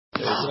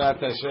Bezrat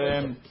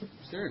Hashem.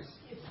 Sure.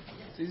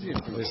 It's easier.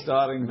 We're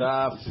starting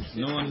Daf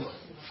Nun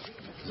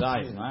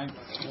Zayin, right?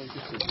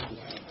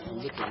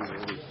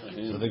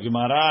 So the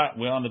Gemara,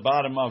 we're on the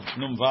bottom of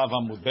Nun Vav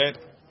Amud Bet.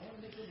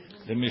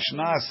 The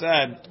Mishnah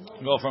said,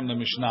 go from the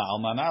Mishnah,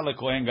 Almana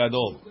lekohen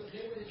gadol,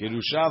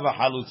 Girusha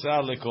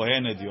v'halutza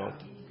lekohen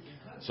ediot.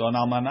 So an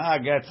Almana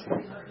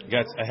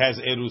has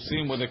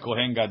erusim with a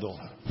kohen gadol.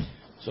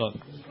 So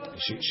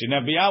she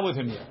never be out with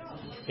him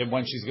yet.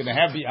 When she's going to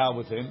have be out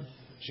with him,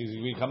 she's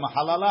going to become a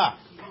halalah.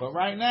 But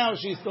right now,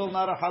 she's still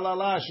not a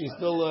halalah. She's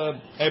still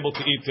able to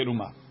eat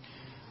teruma.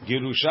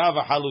 Girusha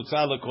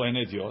v'halutza lekohen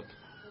ediot.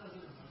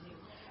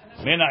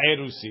 Mena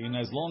erusin,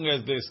 as long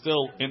as they're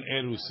still in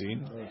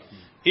erusin,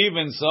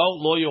 even so,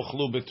 lo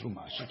yochlu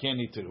betruma. She can't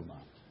eat teruma.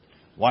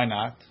 Why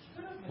not?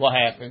 What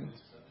happened?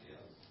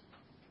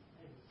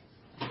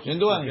 She didn't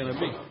do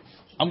anything.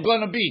 I'm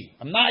going to be.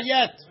 I'm not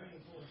yet.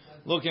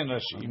 Look in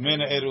Rashi.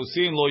 Mena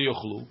erusin lo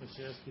yochlu.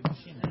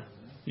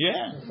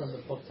 Yeah. From the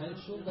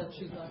potential that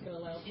she's not going to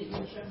allow to eat.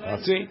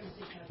 That's it.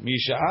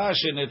 Misha'a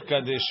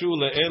shenetkadeshu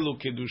le'elu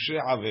kedushe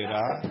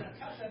avera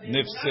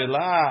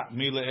nefsela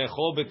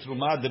mile'echol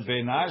betruma de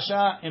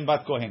benasha in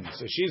bat kohenet.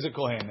 So she's a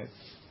kohenet,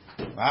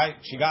 right?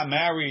 She got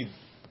married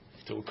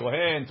to a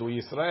kohen, to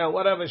Israel,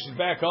 whatever. She's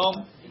back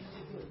home,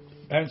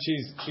 and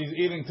she's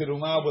eating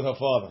teruma with her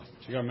father.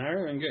 She got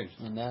married or engaged?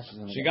 And now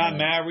She got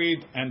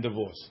married and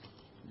divorced,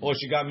 or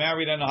she got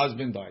married and her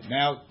husband died.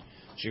 Now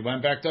she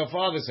went back to her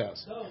father's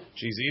house.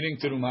 She's eating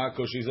teruma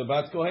because she's a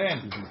bat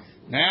kohen.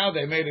 Now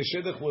they made a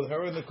shidduch with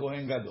her and the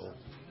kohen gadol,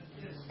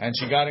 and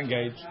she got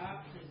engaged.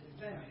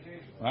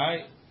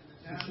 Right?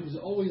 she was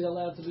always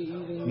allowed to be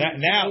eating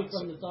Now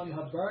from the time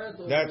her birth.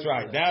 that's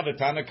right. Now the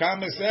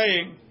Tanakam is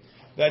saying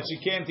that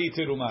she can't eat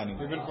teruma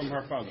anymore. Even from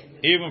her father.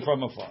 Even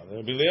from her father.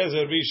 Rabbi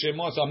Eliezer, Rabbi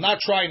Shimon. So I'm not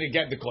trying to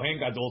get the kohen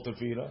gadol to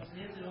feed her.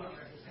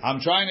 I'm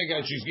trying to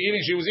get.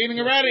 She was eating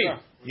already. Yeah.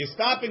 You're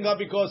stopping her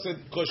because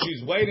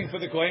she's waiting for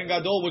the kohen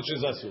gadol, which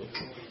is asur.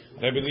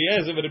 Rabbi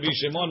Eliezer, Rabbi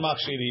Shimon,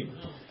 machshirim.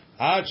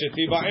 Ad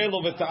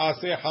shetiva'elu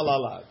v'ta'aseh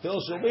halala. Till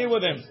she'll be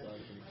with him.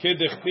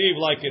 Kedichtiv,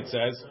 like it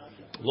says,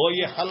 lo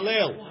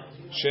yechalel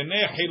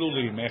sheneh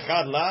hilulim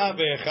echad la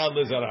ve'echad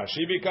lezara.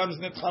 She becomes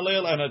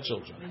nitchalel and her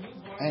children.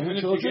 And even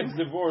if she gets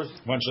divorced,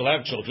 When she'll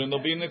have children,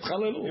 they'll be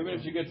nitchalelu. even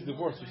if she gets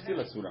divorced, she's still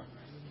a surah.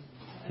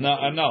 No.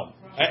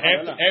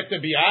 After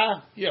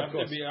bi'ah, yeah, of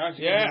course. After bi'ah,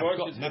 she Yeah, gets of divorced,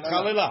 course. it's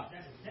Nitchalela.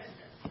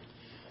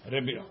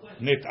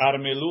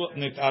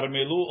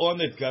 Nit'armelu or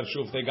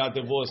nitgarshu if they got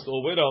divorced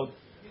or widowed.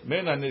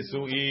 Mena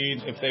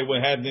nisuin if they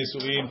had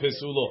nisuin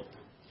pesulot.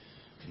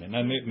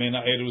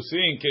 Mena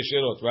erusin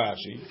kesherot.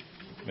 Rashi.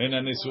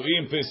 Mena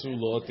nisuin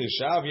pesulot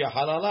teshav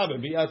yahalala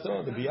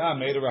bebi'ato. The bi'ah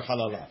made her a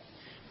halala.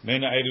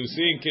 Mena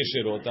erusin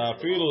kesherot.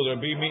 Afilu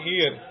Rabbi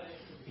Meir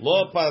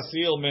lo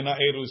pasil mena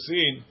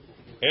erusin.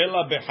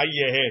 Ela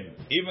b'chayehen.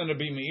 Even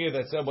Rabbi Meir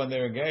that said when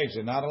they're engaged,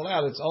 they're not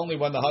allowed. It's only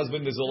when the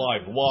husband is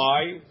alive.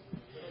 Why?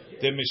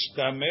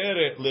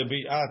 Demishtameret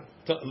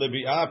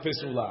lebi'ah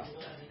pesula.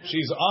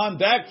 She's on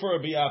deck for a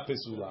bi'ah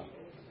pesula.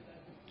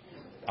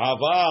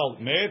 Aval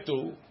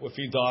metu, if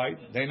he died,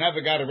 they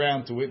never got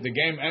around to it. The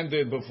game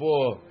ended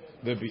before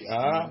the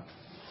bi'ah.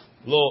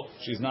 Lo,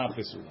 she's not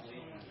pesula.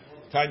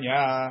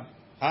 Tanya,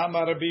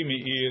 Amar Rabbi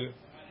Meir,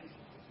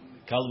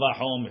 Kal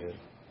v'chomer.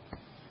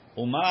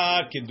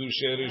 Uma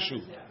kiddushe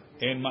reshut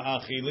en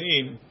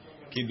ma'achilin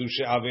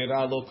kiddushe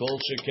avera lo kol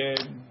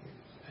sheken.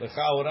 The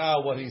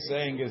chaura, what he's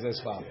saying is as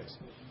follows: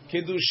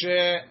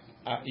 kiddushe,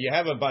 you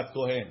have a bat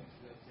kohen,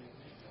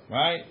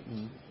 right?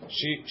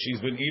 She's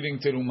been eating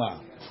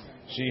teruma.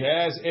 She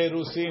has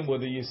erusim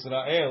with the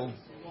Yisrael.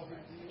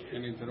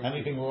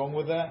 Anything wrong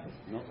with that?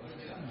 No.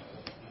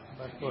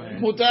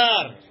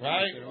 Mutar,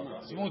 right?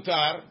 It's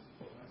mutar,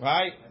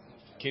 right?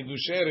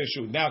 Kiddushe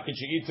reshut. Now, can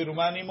she eat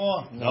teruma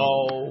anymore?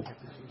 No.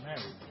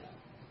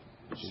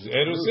 She's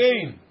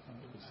erusin.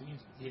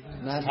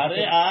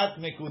 Hareat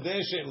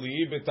mekudeshet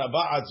li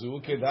b'taba'at zu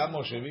kedam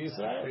Moshe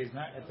v'Yisrael.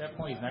 At that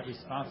point, he's not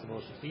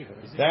responsible to feed her.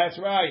 Is he? That's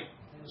right.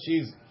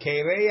 She's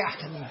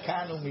kereach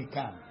mikan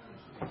umikan.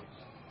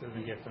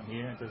 Doesn't get from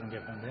here, it doesn't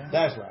get from there.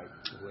 That's right.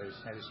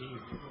 How does she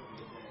eat?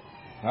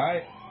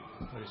 Right?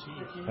 What does she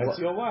eat? That's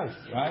your wife,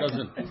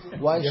 right?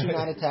 Why is she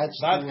not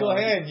attached Bat to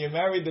Kohen. You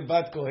married the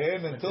Bat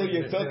Kohen until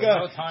you took There's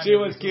no her. time She to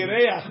was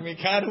kireach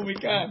mikan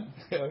umikan.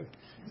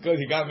 Because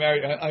he got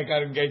married, I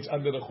got engaged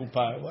under the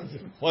chuppah.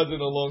 It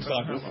wasn't a long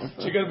time.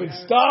 She could have been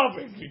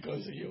starving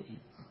because of you.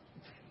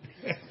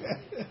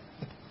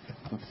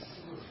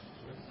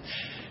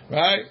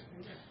 Right?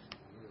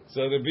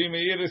 So the Rabbi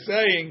Meir is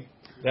saying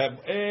that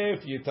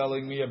if you're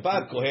telling me a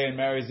Bat Kohen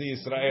marries the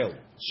Israel,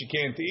 she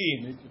can't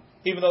eat,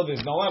 even though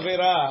there's no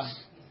Avera,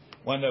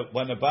 when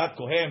the Bat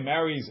Kohen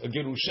marries a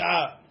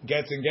Gerusha,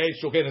 gets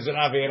engaged, okay, there's an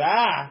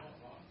Avera,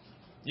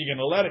 you're going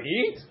to let her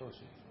eat?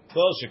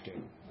 Kol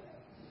sheken.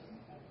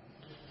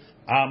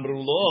 Amru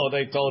lo,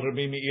 they told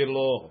Rabbi Meir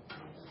lo.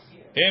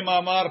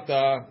 Ema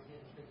Marta,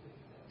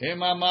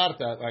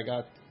 I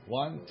got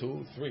 1,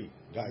 2, 3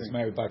 guys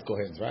married Bat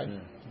Kohens, right?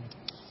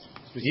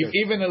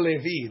 Even a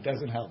Levi, it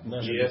doesn't help.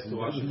 He has to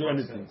wash do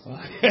anything.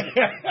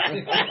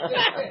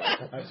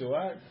 Have to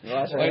what?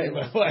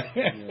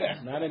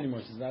 Yeah, not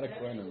anymore. She's not a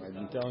Kohen. I've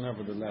been telling her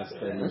for the last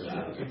 10 years.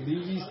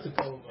 Levi's to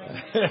go.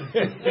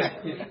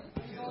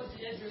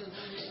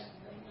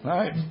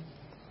 Right.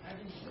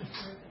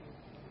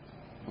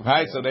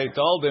 Right, so they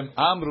told him,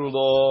 Amru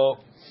lo,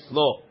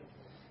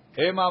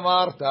 Em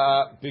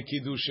amarta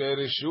b'kiddushe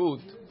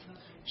reshut,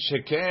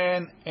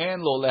 sheken en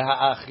lo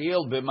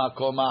lehaachil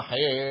b'makom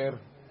acher.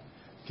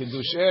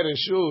 Kiddushe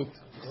reshut,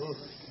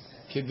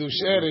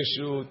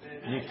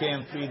 you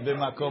can't feed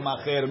b'makom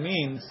acher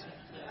means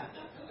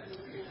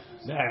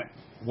that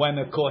when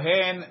the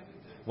Kohen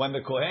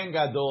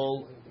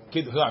Gadol,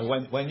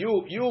 when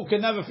you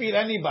can never feed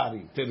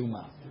anybody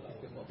terumah.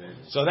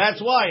 So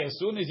that's why, as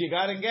soon as you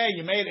got engaged,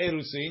 you made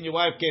erusin, your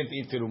wife can't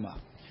eat terumah.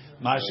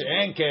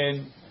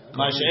 Masha'enken,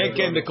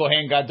 the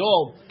Kohen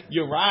Gadol.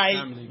 You're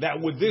right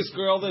that with this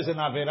girl there's an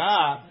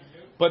averah,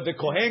 but the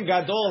Kohen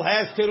Gadol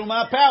has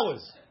terumah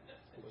powers.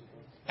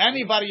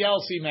 Anybody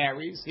else he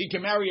marries, he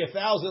can marry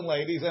 1,000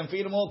 ladies and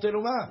feed them all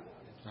terumah.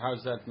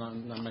 How's that not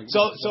making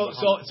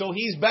So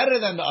he's better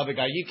than the other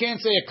guy. You can't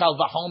say a kal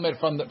vachomer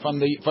from the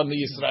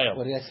Israel.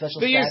 What,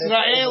 The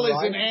Israel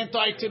is an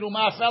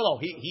anti-terumah fellow.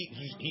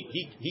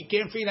 He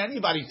can't feed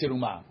anybody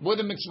terumah.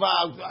 With a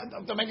mitzvah,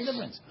 don't make a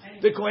difference.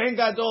 The Kohen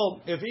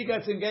Gadol, if he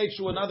gets engaged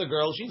to another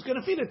girl, she's going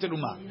to feed a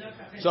terumah.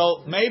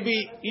 So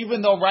maybe,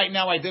 even though right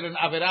now I did an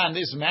averah in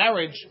this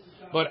marriage,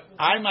 but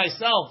I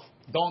myself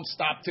don't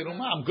stop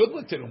terumah. I'm good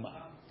with terumah.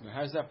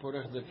 How's that put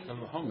the Kal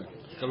Vachomer?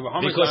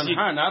 Because on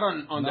her, not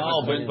on the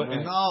husband.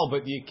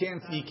 but you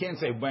can't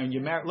say when you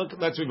marry. Look,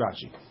 let's read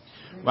Rashi.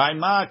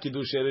 Vayma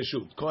kiddushe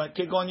reshut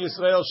kegon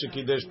Yisrael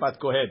shekidesh bat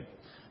kohen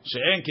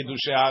she'en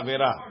kiddushe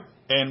avera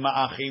en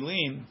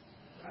ma'achilin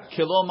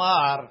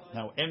kilomar.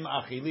 Now en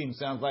ma'achilin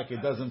sounds like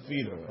it doesn't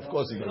feed her. Of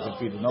course it doesn't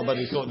feed her.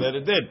 Nobody thought that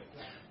it did.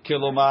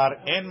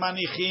 Kilomar en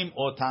manichim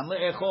otan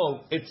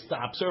le'echol. It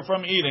stops her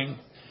from eating.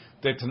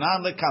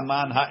 Tetnan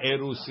lekaman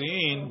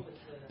ha'erusin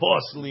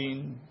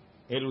poslin.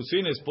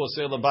 Erusin is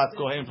posel bat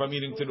kohen from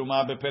eating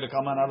terumah beperek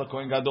alman ala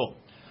kohen gadol.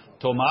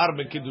 Tomar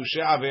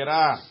bekiddushe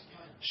avera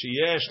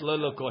sheyesh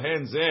lo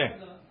kohen zeh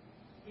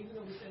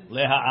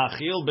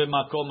lehaachil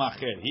b'makom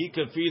acher. He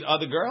could feed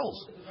other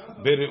girls.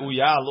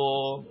 Bereuya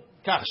lo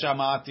kach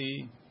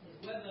shamati.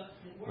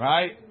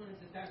 Right?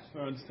 I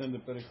don't understand the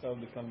perikah of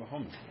the Kal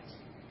Vachomer.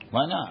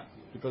 Why not?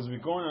 Because we're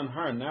going on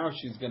her now.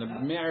 She's going to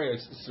marry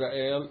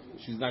Israel.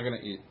 She's not going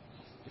to eat.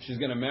 If she's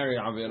going to marry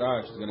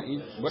Avirah, she's going to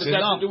eat. What does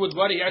that have to do with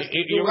what he has to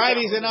do? You're right,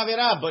 he's an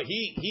Avirah, but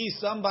he's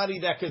somebody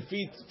that could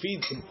feed.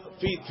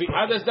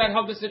 How does that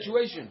help the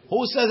situation?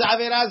 Who says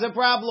Avirah is a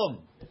problem?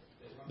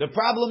 The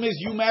problem is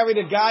you married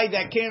a guy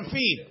that can't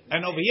feed.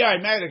 And over here I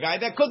married a guy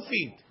that could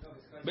feed.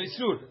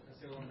 Beisur.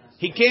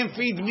 He can't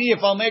feed me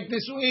if I'll make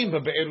nisuin,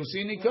 but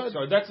be'erusin he could.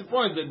 So that's the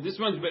point. That this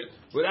one's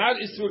without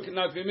isur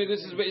cannot feed me. This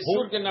is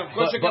beisur cannot.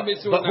 But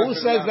who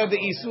says that the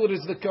isur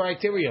is the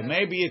criteria?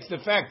 Maybe it's the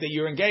fact that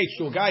you're engaged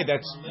to a guy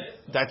that's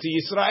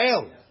a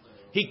Yisrael.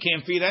 He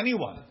can't feed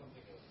anyone.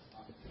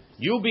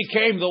 You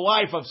became the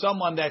wife of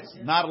someone that's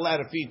not allowed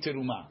to feed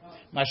terumah.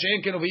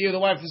 Mashen can over here the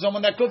wife of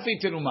someone that could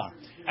feed terumah.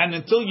 And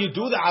until you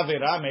do the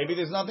avirah, maybe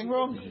there's nothing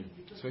wrong.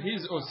 So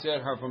he's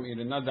osir her from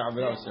eating, not the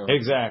avirah osir.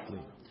 Exactly.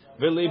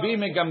 V'libi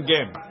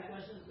megamgem.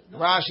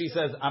 Rashi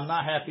says, I'm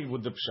not happy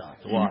with the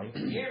pshat. Why?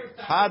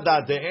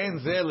 Hada de'en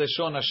ze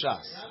leshon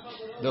hashas.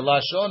 The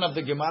lashon of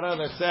the Gemara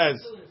that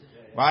says,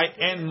 right,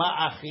 en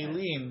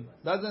ma'achilin,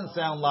 doesn't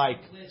sound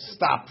like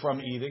stop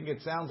from eating.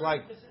 It sounds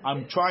like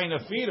I'm trying to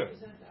feed her,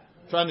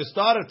 trying to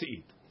start her to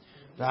eat.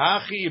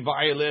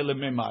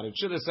 It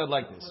should have said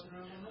like this.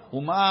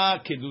 Uma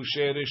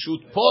kedushe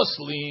reshut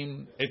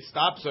poslim. It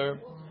stops her.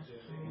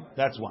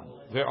 That's one.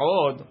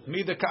 Ve'od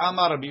midaka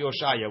amar Rabbi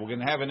Yoshaya. We're going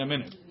to have in a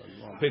minute.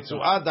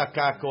 Petzuah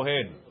daka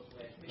kohen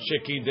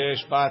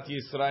shekidesh bat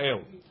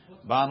Yisrael.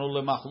 Banu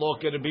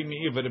lemachloke Rabbi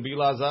Meir v'Rabbi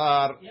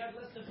Lazar.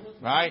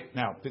 Right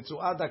now,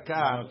 Petzuah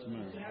daka.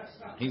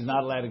 He's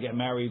not allowed to get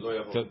married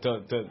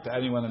to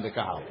anyone in the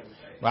kahal.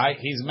 Right?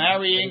 He's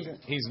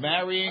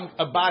marrying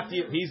a bat.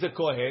 He's a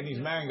kohen. He's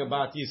marrying a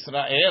bat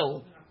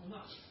Yisrael.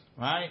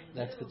 Right?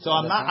 So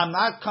I'm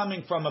not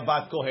coming from a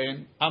bat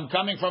kohen. I'm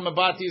coming from a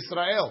bat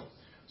Yisrael.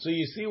 So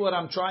you see what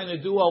I'm trying to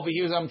do over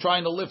here is I'm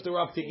trying to lift her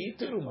up to eat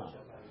terumah.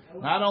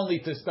 Not only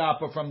to stop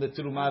her from the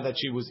terumah that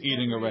she was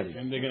eating already.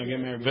 And they're going to get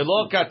married.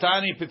 Velo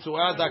katani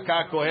pitzuah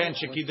daka kohen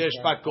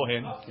shekidesh bat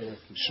kohen.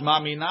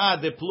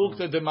 Shmamina de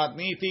plukta de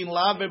matnitin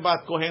la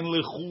bat kohen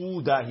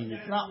lechudahi.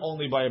 It's not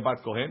only by a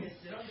bat kohen.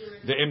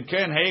 The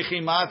imken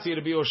heichi matzi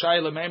Rabbi Yoshai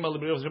lemeima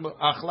Rabbi Yoshai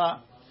achla.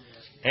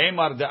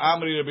 Heimar de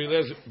amri Rabbi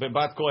Lez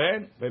bebat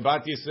kohen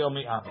bebat Yisrael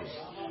mi amri.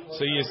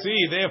 So you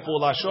see, therefore,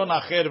 lashon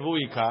acher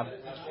vuikar.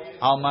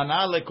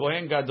 Almana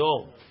lekohen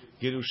gadol,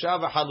 girusha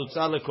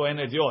v'halutza lekohen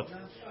ediot.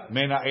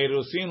 Mena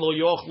erusin lo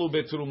yochlu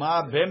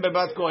betruma ben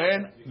bebat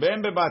kohen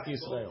ben bebat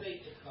Yisrael.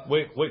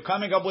 We're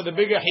coming up with a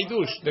bigger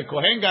hidush. The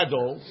kohen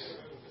gadol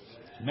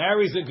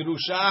marries a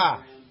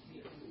girusha.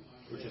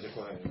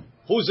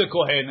 Who's a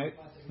kohenet?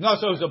 No,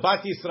 so it's a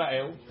bat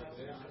Yisrael.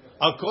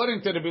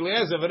 According to Rabbi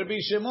Eliezer, Rabbi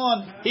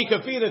Shimon, he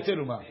could feed a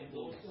teruma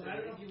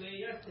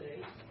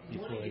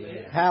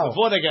How?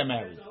 before they get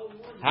married.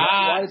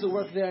 Why does it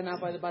work there and not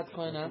by the Bat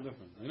Kohen?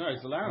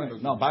 It's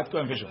allowed. No, Bat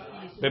Kohen Fishel.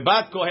 The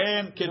Bat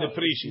Kohen can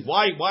appreciate.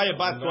 Why a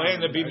Bat Kohen,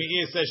 the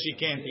Meir says she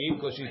can't eat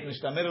because she's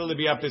Mishtamer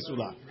Libya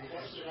Pesula.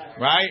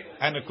 Right?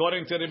 And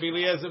according to Rabbi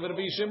Eliezer,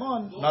 Rabbi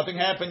Shimon, nothing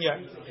happened yet.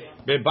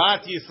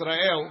 Bebat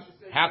Yisrael,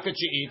 how could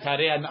she eat?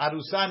 An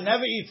Arusa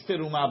never eats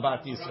teruma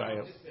Bat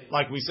Yisrael.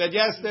 Like we said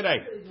yesterday.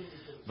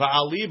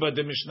 Va'aliba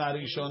de Mishnah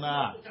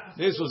Rishona.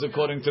 This was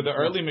according to the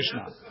early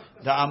Mishnah.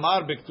 The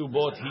Amar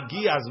Bektubot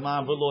Higi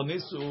Azman Velo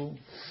Nisu.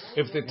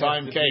 If the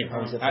time came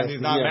and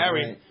he's not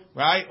married,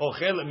 right?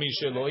 Ochel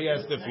Mishelo, he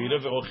has to feed her.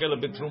 Ochel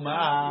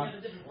betruma,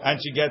 and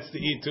she gets to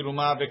eat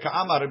teruma.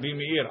 Ve'ka'amar Rabbi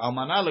Meir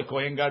Almana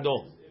leKohen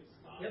Gadol.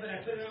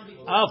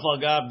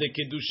 Afagav de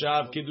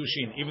Kiddushav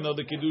Kiddushin. Even though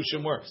the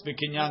Kiddushin works,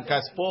 V'kinyan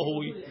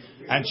Kaspohui,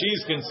 and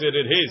she's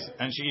considered his,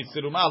 and she eats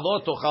teruma.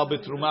 Lo tochal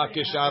betruma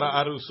keshara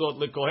arusot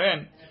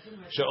leKohen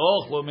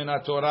she'ochlo min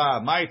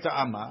haTorah. Mai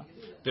ta'ama.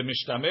 The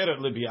mishtameret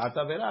lebiat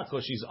avera,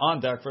 because she's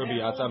on that for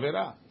biat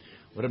avera.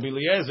 Rabbi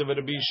Eliezer,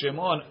 Rabbi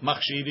Shimon,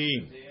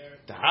 machshirim.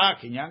 Taha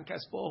kinyan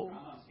kaspo.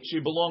 She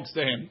belongs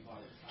to him.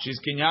 She's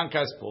kinyan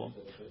kaspo.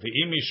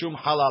 Ve'im mishum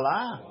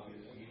halala.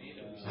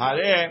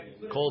 Hare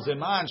kol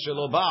zeman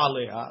shelo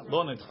ba'aleha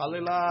lo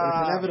netchalela.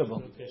 It's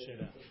inevitable.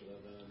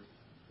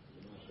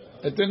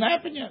 It didn't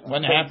happen yet.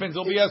 When it happens,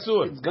 it'll be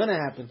asur. It's gonna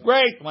happen.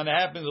 Great. When it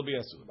happens, it'll be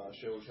asur.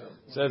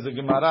 Says the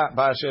Gemara.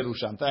 Ba'asher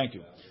Usham. Thank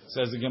you.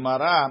 Says the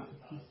Gemara.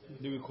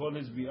 Do we call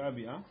this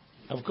bi'ah?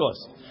 Of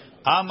course.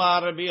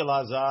 Amar Rabbi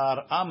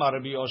Elazar, Amar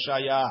Rabbi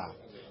Oshaya,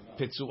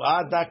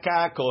 Pitzuah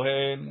Daka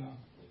Kohen,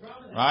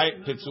 right?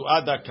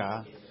 Pitzuah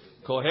Daka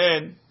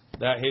Kohen,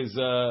 that his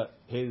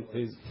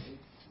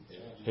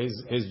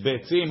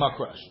betzim are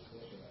crushed.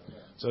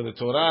 So the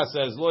Torah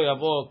says, Lo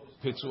yavo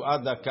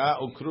Pitzuah Daka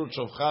ukrut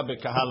shovcha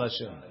bekahal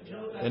Hashem.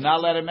 They're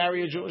not let him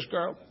marry a Jewish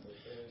girl.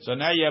 So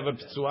now you have a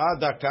Pitzuah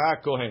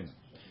Daka Kohen,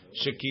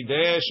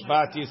 Shekidesh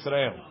Bat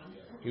Yisrael.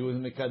 He was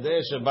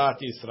Mekadesh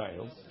Bat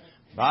Yisrael.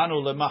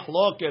 Banu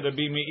lemachloke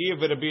Rabbi Meir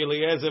v'Rabbi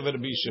Eliezer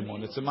v'Rabbi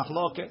Shimon. It's a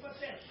machloke.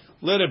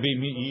 Le Rabbi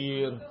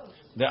Meir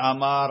the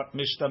Amar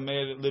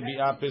mishtamer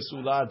lebi'ah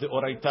pesula de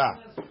oraita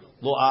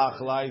lo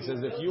achla. He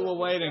says if you were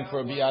waiting for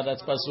a bi'ah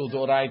that's pasul de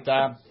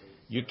oraita,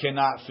 you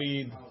cannot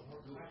feed.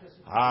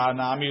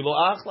 Nami lo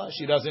achla.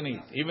 She doesn't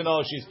eat, even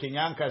though she's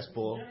kinyan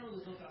kaspo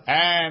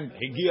and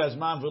higi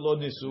azman v'lo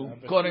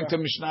nisu. According to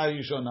Mishnah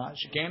Yishona,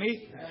 she can't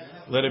eat.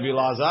 Le Rabbi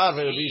Elazar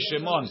v'Rabbi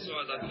Shimon.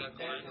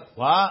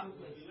 What?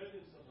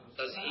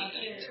 Does he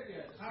eat?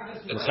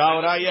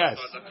 L'chaura, yes.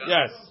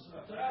 Yes.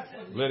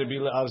 L'Rabbi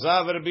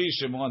Elazar v'Rabbi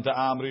Shimon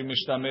ta'amri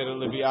mishtamer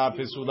lebi'ah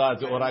pesula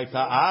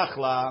de'oraita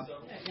achla.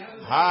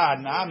 Ha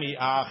nami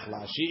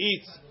achla. She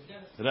eats.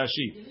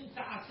 Rashi.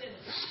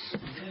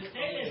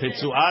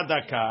 Petzuah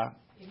daka.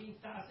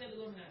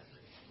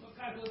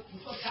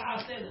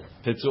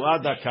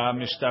 Petzuah daka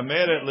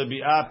mishtameret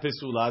lebi'ah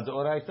pesula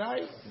de'oraita.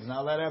 He's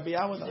not let her be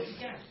out with us.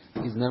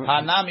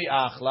 Ha nami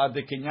achla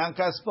de'kinyan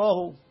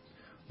kaspohu.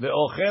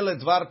 Ve'ochel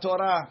dvar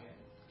Torah,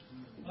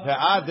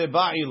 ve'ad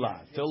ba'ila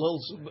till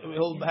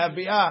he'll have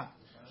bi'ah.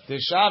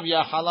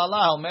 Teshavya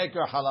halala, he'll make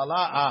her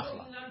halala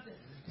achla.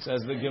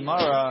 Says the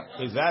Gemara,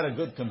 is that a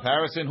good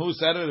comparison? Who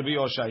said it to be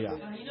Oshaya?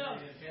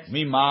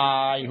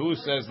 Mimai, who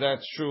says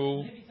that's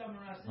true?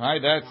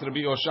 Right, that's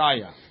Rabbi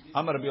Oshaya.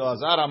 Amar Rabbi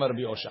Elazar, Amar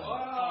Rabbi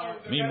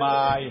Oshaya.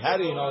 Mimai, how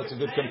do you know it's a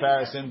good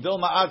comparison?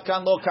 Dilma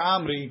adkan lo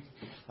ka'amri.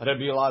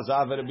 Rabbi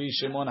Elazar, Rabbi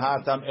Shimon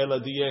hatam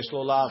eladiyesh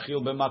lo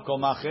la'achil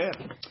b'makom acher.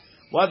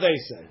 What they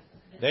say?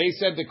 They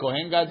said the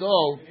Kohen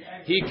Gadol,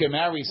 he can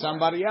marry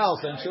somebody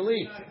else and she'll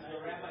eat.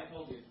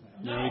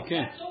 No, he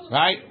can't.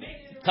 Right?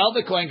 Tell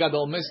the Kohen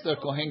Gadol, Mr.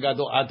 Kohen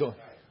Gadol,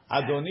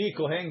 Adoni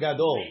Kohen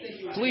Gadol,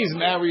 please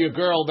marry a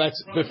girl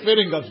that's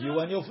befitting of you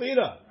and you'll feed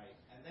her.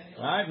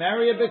 Right?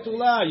 Marry a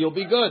Betula, you'll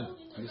be good.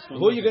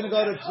 Who are you going to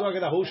go to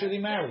Tzorgada? Who should he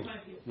marry?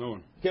 No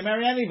one. He can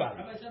marry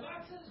anybody.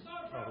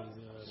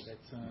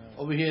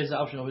 Over here is the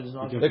option. Over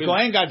here The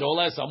Kohen Gadol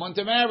has someone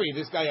to marry.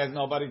 This guy has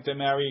nobody to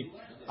marry.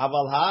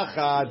 Aval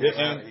hacha he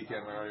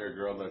can't marry a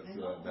girl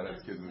that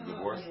has kids in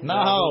divorce.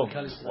 No.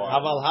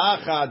 Aval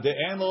hacha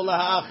de'en lo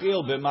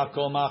lahachil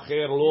b'makom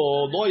acher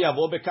lo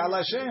yavo bekal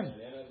Hashem.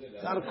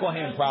 It's not a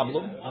Kohen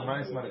problem. I'm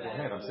not saying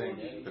Kohen. I'm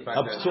saying the fact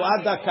A that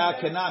P'tu'at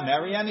daka cannot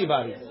marry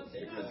anybody.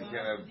 because he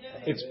can't have.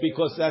 It's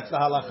because that's the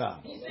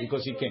halacha.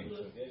 Because he can't.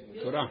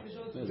 Torah.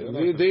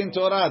 The in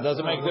Torah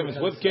doesn't make a difference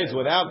with kids,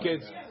 without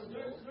kids.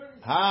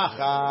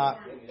 Hacha.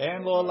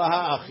 En lo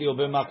laha achil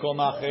b'makom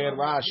acher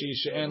Rashi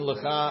she'en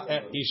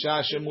lecha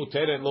isha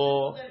shemuteret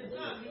lo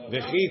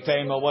v'chi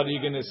tema. What are you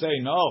going to say?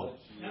 No.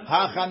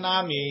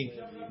 Hachanami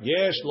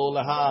yesh lo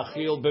laha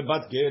achil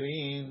bebat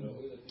gerim.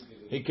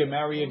 He can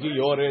marry a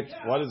gioret.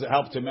 What does it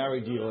help to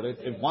marry gioret?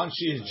 If once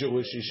she is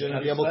Jewish, she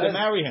shouldn't be able to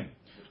marry him.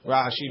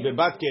 Rashi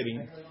bebat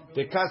gerim.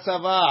 The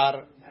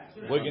kasavar.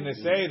 We're going to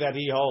say that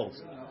he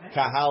holds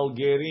kahal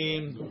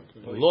gerim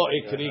lo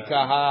ikri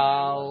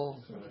kahal.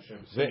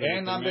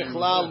 Ve'enam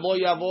bechlal lo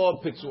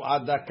yavo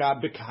pitzuat daka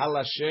b'khal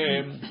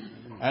Hashem,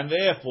 and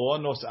therefore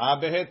nos'a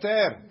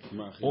beheter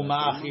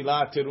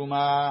u'ma'achila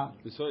teruma.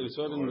 We saw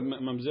in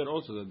Mamzer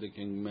also that they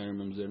can marry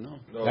Mamzer. No,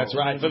 that's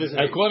right.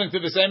 According to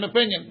the same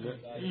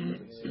opinion,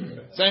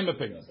 same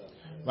opinion,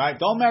 right?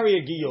 Don't marry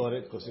a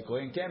gioret because the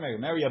kohen can't marry.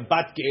 Marry a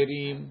bat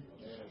gerim.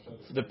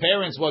 The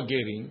parents were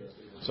gerim,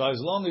 so as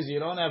long as you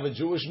don't have a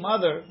Jewish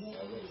mother,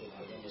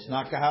 it's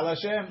not kahal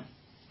Hashem.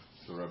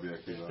 So Rabbi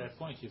Akiva. At that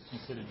point, she's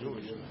considered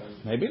Jewish.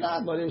 Maybe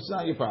not, but it's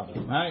not your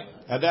problem, right?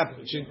 At that,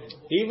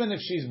 even if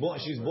she's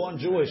born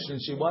Jewish and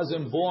she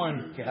wasn't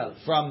born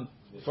from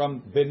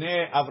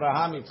Bnei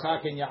Avraham,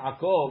 Yitzchak, and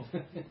Yaakov,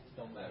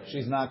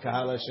 she's not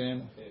kahal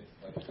Hashem.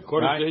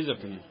 According to his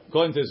opinion.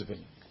 According to his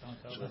opinion.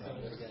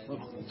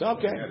 It's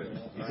okay.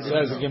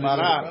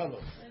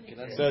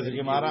 Says the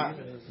Gemara.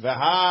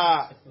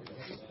 V'ha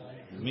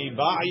mi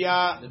ba'i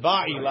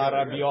la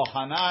Rabbi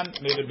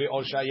Yochanan mi Rabbi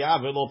Oshaya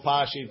v'lo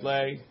pashit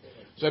lei.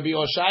 So Rabbi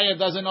Oshaya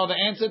doesn't know the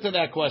answer to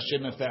that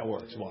question if that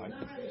works. Why?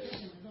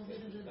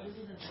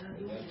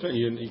 So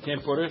you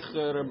can't porech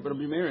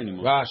Rabbi Meir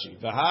anymore. Rashi.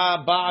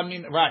 V'ha ba'a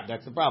min. Right,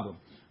 that's the problem.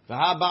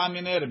 V'ha ba'a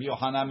min Rabbi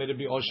Yochanan mi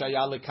Rabbi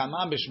Oshaya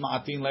lekamam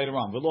b'shma'atin later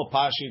on. V'lo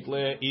pashit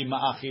lei ima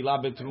achila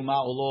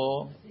betruma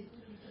ulo.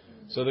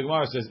 So the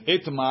Gemara says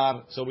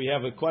itmar. So we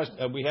have a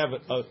question. We have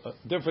a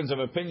difference of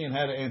opinion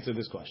how to answer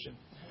this question.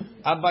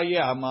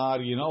 Abaye Amar.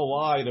 You know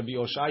why Rabbi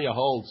Oshaya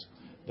holds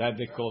that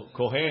the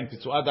kohen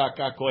pitzuat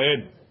daka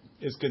kohen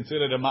is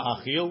considered a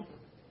ma'achil?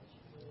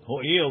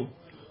 Ho'il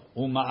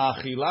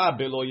u'ma'achila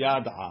belo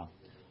yad'a.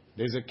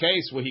 There's a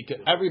case where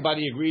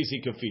everybody agrees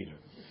he can feed her.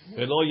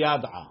 Belo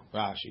yad'a.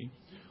 Rashi.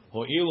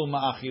 Ho'il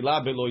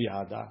u'ma'achila belo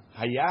yad'a.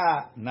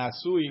 Haya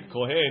nasui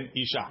kohen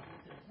isha.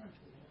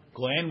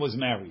 Kohen was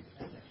married.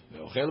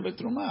 He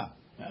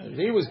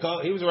was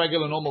a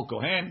regular normal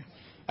kohen.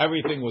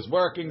 Everything was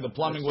working. The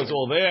plumbing was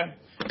all there,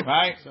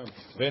 right?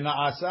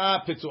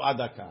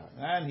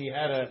 And he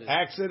had an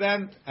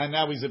accident, and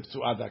now he's a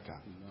pitzuat daka.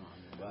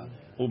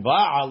 Uba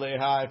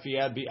aleha, if he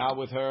had bi'ah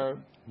with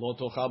her, lo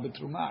tochal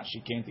b'truma.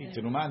 She can't eat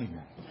teruma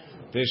anymore.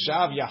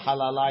 Veshav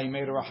yahalala, he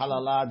made her a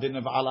halala,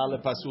 dinav ala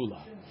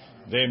lepasula.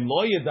 V'em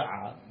lo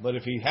yeda'a, but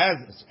if he has,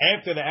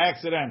 after the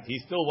accident, he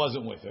still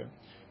wasn't with her.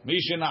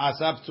 Mishina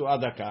asab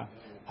pitzuat daka.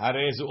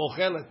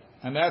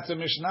 And that's a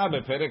Mishnah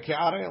beperek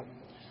Ke'arel.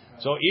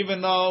 So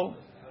even though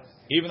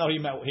he's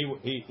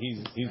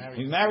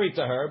married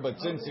to her, but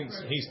since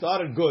he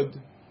started good,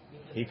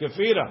 he could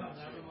feed her.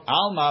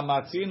 Alma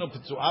matzinu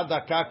pitzuat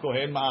daka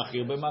kohen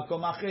ma'achil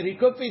b'makom acher. He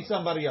could feed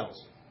somebody else.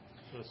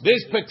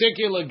 This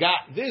particular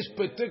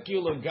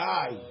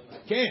guy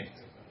can't,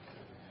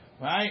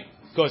 right?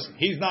 Because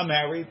he's not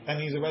married and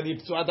he's already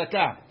pitzuat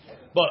daka.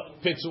 But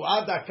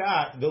pitzuat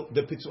daka,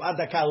 the pitzuat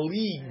daka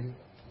league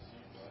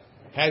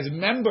has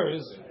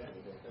members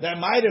that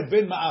might have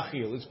been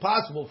ma'achil. It's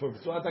possible for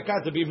pitzuat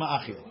daka to be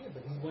ma'achil.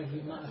 When he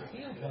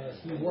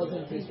ma'achil, he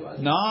wasn't pitzuat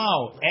daka.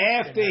 No,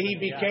 after he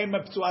became a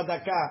pitzuat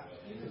daka,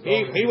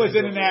 he was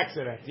in an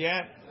accident.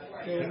 Yeah,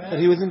 but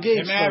he was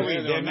engaged.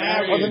 They're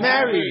married. Oh, they're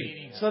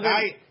married. So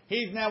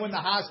he's now in the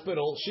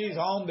hospital. She's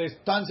home. There's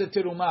tons of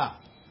teruma.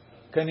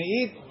 Can he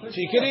eat?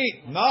 She can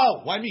eat. No,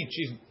 why mean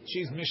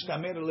she's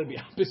mishtamer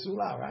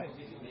lebiyah, right?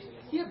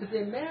 Yeah, but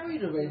they're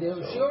married already.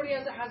 She already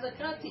has a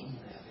hazakah to eat.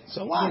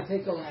 So what?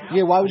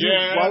 Yeah, why would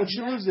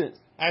she lose it?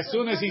 As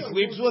soon as he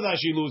sleeps with her,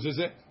 she loses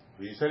it.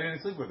 You said he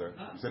didn't sleep with her.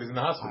 You said he's in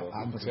the hospital.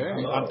 I'm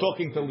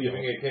talking to Leo.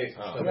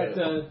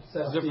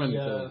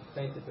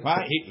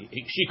 Right?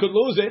 She could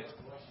lose it.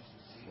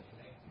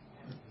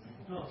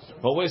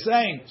 But we're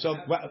saying, so,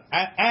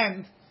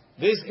 and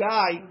this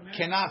guy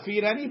cannot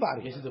feed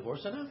anybody. Is he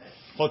divorced now?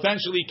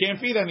 Potentially he can't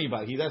feed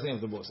anybody. He doesn't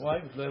have divorce.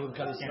 Why? So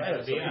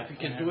if he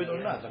can do it or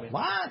not. I mean,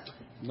 what?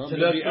 No, Is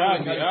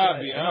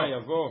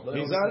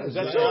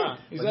that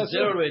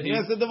true? He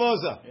has the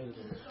divorce.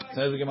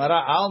 Says the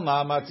Gemara,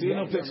 Alma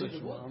matzinu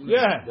pitzuat.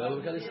 Yeah.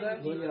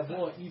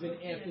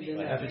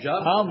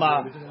 Alma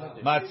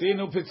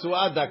matzinu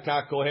pitzuat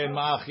daka kohen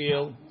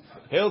ma'achil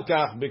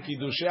hilkach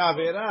bekidushe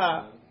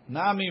avera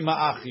nami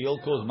ma'achil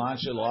kozman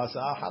shelo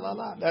asa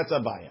halala. That's a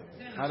baya.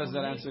 How does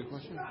that answer the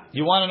question?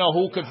 You want to know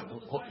who could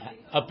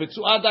a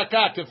pitzuat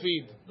daka could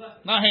feed?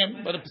 Not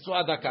him, but a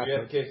pitzuat daka. We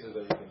have cases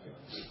that you can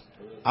feed.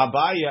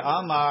 Abaya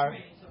Amar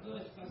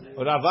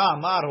Rava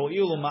Amar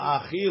Ho'ilu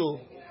Ma'achil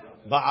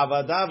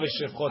Ba'avada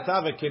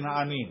V'Shechota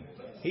V'Kena'anim.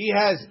 He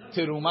has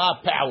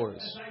teruma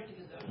powers.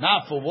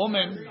 Not for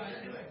woman.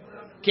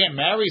 Can't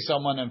marry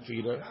someone and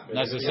feed her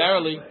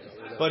necessarily,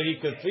 but he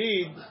could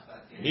feed.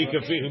 He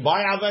could feed.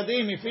 By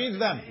avadim, he feeds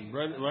them.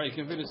 Right, he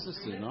can feed his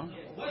sister, no?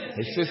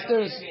 His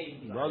sisters,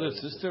 brother,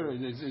 sister,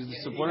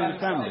 is supporting the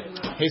family.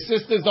 His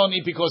sisters don't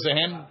eat because of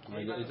him.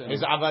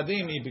 His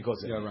avadim eat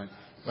because of him. Yeah, right.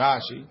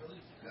 Rashi.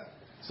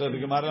 So the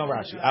Gemara no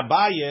Rashi.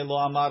 Abaye lo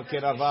amar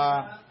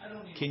kerava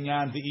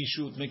kinyan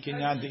deishut me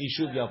kinyan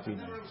deishut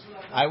yalfina.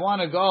 I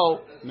want to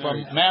go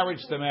from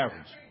marriage to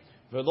marriage.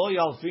 Velo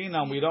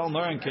yalfina, we don't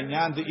learn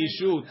kinyan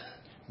deishut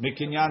me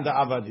kinyan de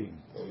avadim.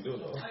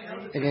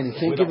 Again, he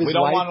can't give his wife. We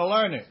don't want to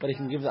learn it. But he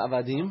can give the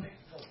avadim.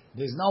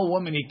 There's no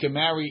woman he can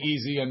marry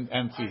easy and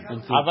feed.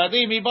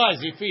 Avadim he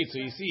buys, he feeds. So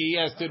you see, he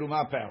has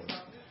teruma powers.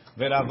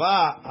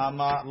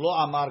 Verava lo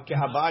amar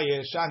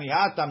ke'Abaye shani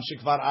hatam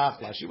shekvar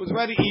achla. She was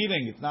already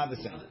eating. It's not the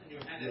same.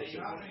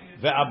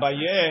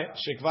 Ve'Abaye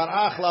shekvar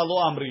achla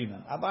lo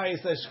amrinan.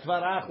 Abaye says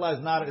shekvar achla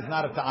is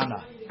not a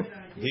ta'ana.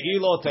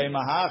 De'ilo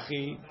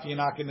teimahachi. You're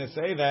not going to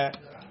say that.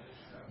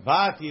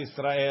 Bat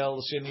Yisrael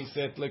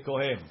sheniset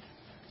lekohen.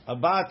 A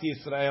Bat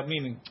Yisrael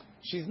meaning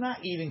she's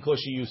not eating because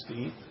she used to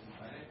eat.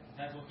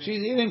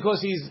 She's eating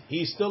because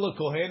he's still a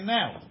kohen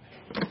now.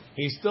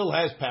 He still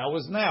has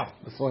powers now.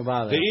 Before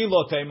Bala. If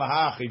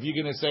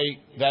you're going to say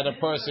that a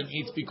person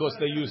eats because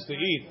they used to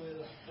eat,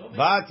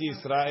 Bat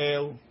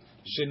Yisrael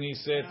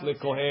sheniset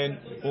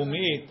lekohen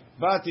umit.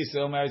 Bat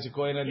Yisrael marries a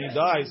kohen and he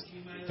dies.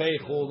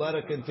 Teichu, let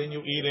her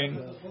continue eating.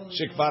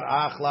 Shekvar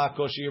achla,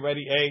 because she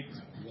already ate.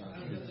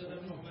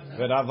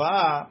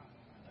 Verava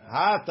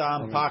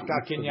hatam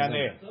paka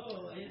kinyaneh.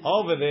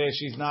 Over there,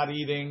 she's not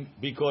eating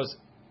because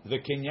the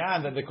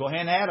kinyan that the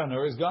kohen had on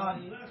her is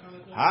gone.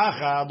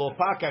 Hacha lo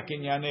paka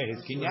kinyaneh.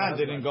 His kinyan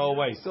didn't go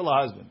away. Still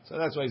a husband. So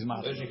that's why he's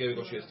mad. Doesn't she get it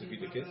because she has to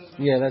feed the kids?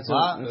 Yeah, that's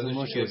what Doesn't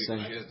Moshe she get it is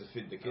saying. because she has to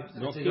feed the kids?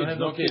 No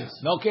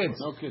kids.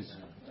 No kids.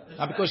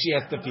 Not because she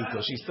has to feed,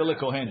 because she's still a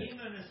kohen.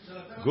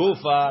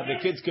 Gufa, the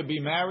kids could be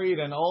married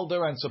and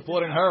older and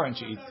supporting her, and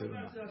she eats too.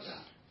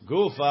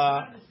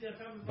 Gufa,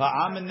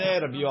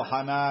 ba'amne Rabbi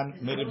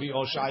Yochanan mi Rabbi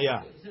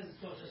Oshaya.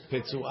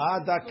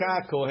 Petzuah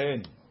daka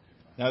kohen.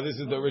 Now this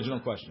is the original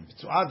question.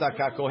 Petzuah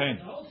daka kohen.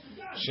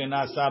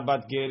 Shenasa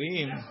bat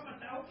gerim.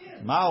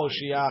 Ma'o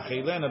shiyah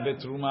chilena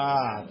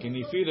betruma. Can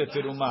he feed a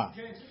teruma?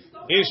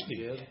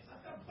 Ishti.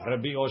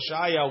 Rabbi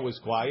Oshaya was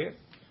quiet.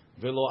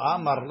 Velo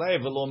amar le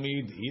velo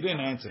mid. He didn't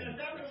answer him.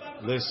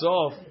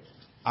 Lesof.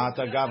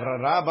 Ata gavra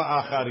rabba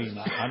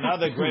acharina.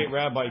 Another great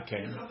rabbi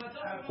came.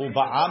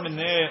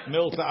 Uba'amne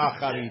milta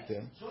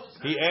acharite.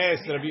 He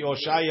asked Rabbi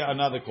Oshaya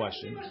another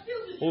question.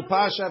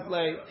 Upashat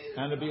le,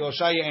 and Rabbi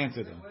Oshaya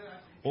answered him.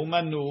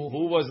 Umanu,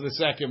 who was the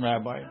second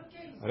rabbi?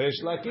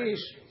 Resh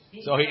Lakish.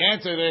 So he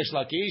answered Resh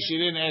Lakish. He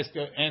didn't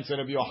answer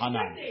Rabbi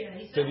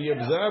Yochanan. To the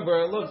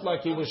observer, it looked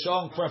like he was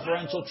showing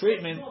preferential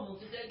treatment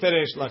to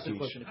Resh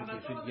Lakish.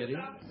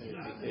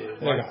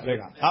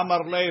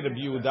 Amar le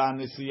Rabbi Yehuda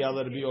Nisiya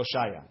le Rabbi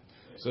Oshaya.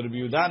 So Rabbi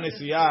Yehuda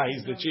Nisiya,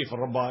 he's the chief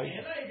rabbi.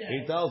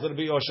 He tells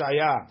Rabbi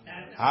Oshaya,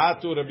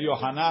 Hatu Rabbi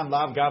Yochanan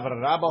lav gavra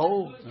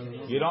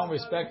rabahu. You don't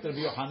respect Rabbi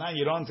Yochanan.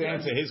 You don't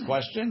answer his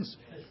questions.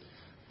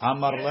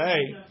 Amar le,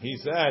 he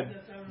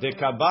said, de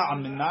kaba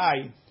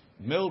minai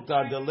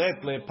milta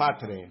delet le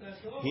patre.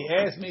 He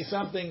asked me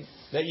something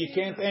that you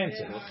can't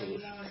answer.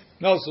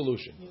 No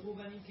solution.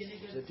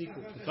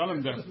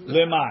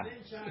 Leman.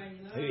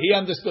 He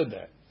understood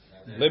that.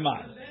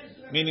 Leman.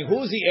 Meaning,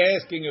 who's he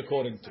asking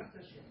according to?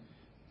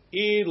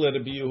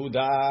 Rabbi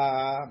Yehuda.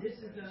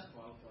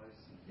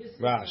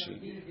 Rashi.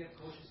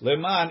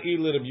 Leman Rabbi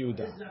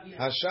Yehuda.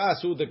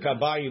 Hashasu de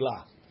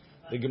Kabailah.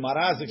 The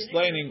Gemara is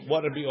explaining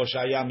what Rabbi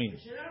Oshaya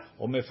means.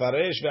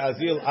 Omefaresh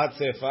ve'azil ad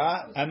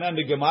sefa, and then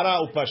the Gemara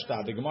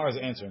upashta. The Gemara is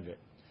answering it.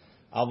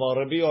 Aval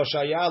Rabbi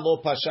Oshaya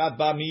lo pashat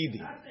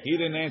ba'midi. He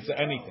didn't answer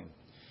anything.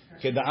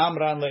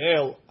 Keda'amran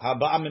le'el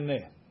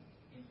haba'amneh.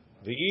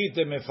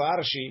 Ve'ite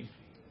mefarshi.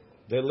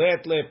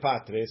 Delet le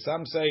patre.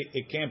 Some say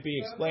it can't be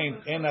explained.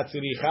 Ena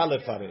tziricha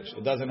lefaresh.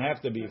 It doesn't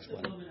have to be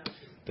explained.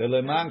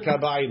 Teleman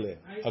kabaile.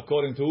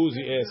 According to who's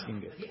he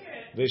asking it?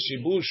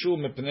 V'shibushu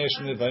mepnei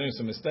shnei dvarim. It's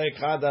a mistake.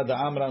 Chada da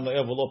amran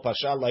le'ev lo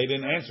pashal. He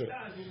didn't answer it.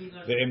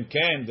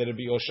 Ve'imken the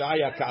Rabbi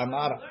Oshaya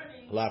ka'amar.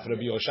 Laf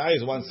Rabbi Oshaya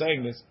is one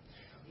saying this.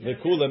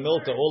 Ve'kula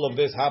milta. All of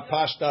this ha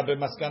pashta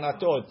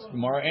b'maskanatot.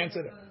 Gemara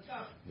answered it.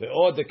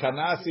 Ve'od the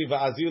kanasi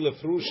va'azil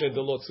lefrushe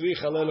de lo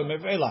tzricha lelo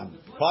mevelan.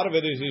 Part of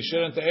it is he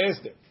shouldn't have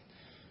asked it.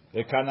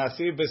 The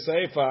kanasi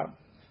b'seifa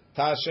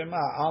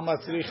tashema alma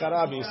tzricha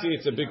rabbi. You see,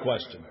 it's a big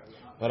question.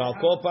 But al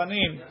kol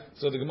panim,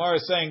 so the Gemara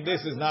is saying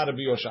this is not Rabbi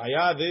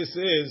Yoshaya. This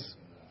is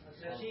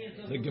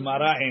the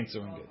Gemara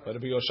answering it. But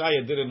Rabbi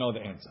Yoshaya didn't know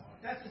the answer.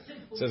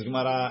 It says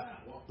Gemara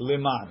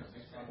liman.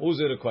 Who's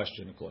it a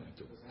question according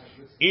to?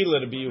 Il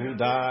Rabbi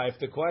Yehuda. If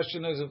the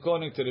question is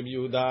according to Rabbi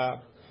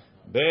Yehuda,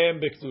 ben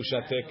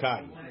b'ktushate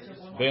kai,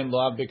 ben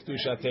lo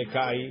b'ktushate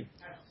kai.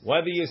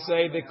 Whether you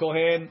say the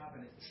kohen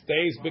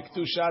stays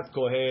b'ktushat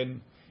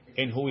kohen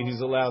in who he's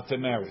allowed to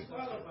marry,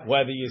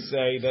 whether you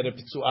say that if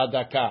it's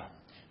adaka.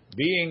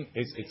 Being,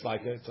 it's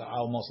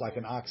almost like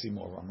an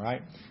oxymoron,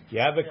 right? You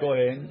have a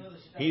kohen,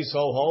 he's so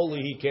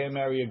holy he can't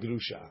marry a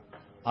grusha.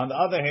 On the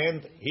other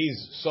hand,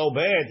 he's so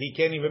bad he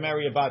can't even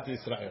marry a bat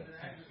Yisrael.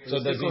 So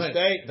does he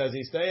stay? Does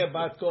he stay a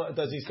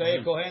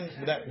kohen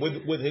that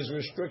with his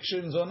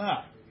restrictions or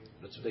not?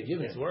 That's what they give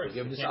him. It's worse. They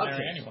give him this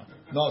option.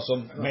 No, so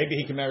maybe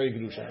he can marry a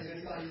grusha.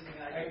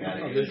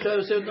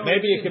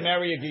 Maybe he can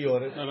marry a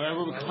gioret.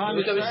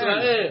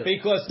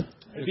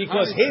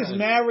 Because his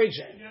marriage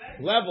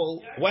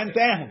level went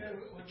down.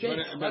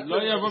 But lo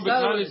yavo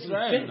b'klal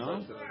Israel,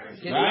 no?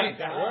 Right?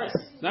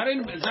 It's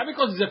not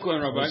because he's a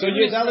Kohen Rabbi. So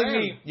you're telling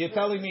me, you're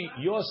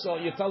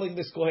telling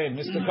this Kohen,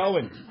 Mr.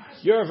 Cohen,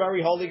 you're a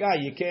very holy guy.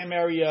 You can't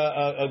marry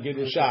a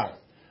Gedusha.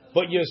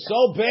 But you're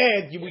so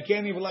bad, we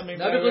can't even let me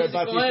Not marry because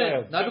Bat he's a Kohen.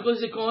 Yisrael. Not because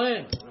he's a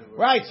Kohen.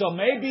 Right, so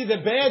maybe the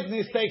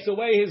badness takes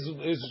away his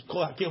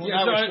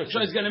kehuna restriction. So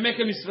he's going to make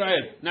him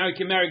Israel. Now he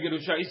can marry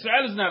Gerusha.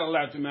 Israel is not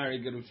allowed to marry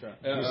Gerusha.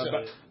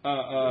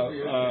 What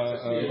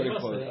do you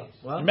call it?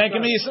 You're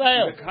making me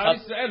Israel.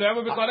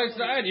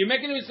 Israel. You're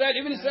making him Israel.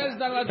 Even Israel is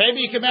not allowed. Maybe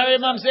you can marry a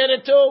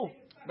Mamzeret too.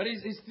 But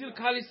he's still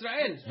Kal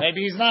Israel.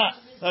 Maybe he's not.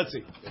 Let's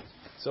see.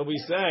 So we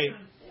say,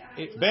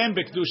 Ben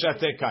b'kedushat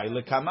tekai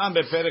lekaman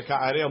beperek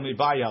ha'arel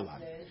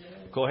mibayalan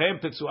kohen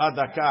petzuat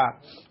daka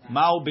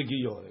ma'u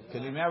b'giyoret.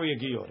 Can he marry a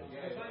giyoret?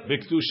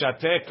 B'kedushat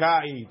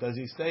tekai, does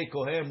he stay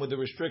kohen with the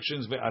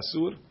restrictions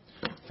ve'asur?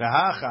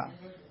 Fehacha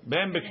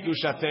ben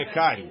b'kedushat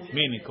tekai,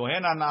 meaning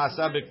kohen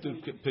ha'naasa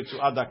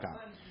petzuat daka.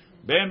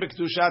 Ben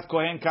b'kedushat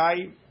kohen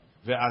kai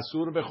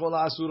ve'asur b'chol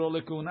ha'asuro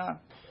lekuna.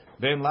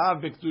 Ben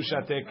lav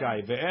b'kedushat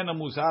tekai ve'en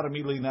muzhar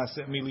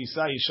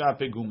milisa isha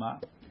peguma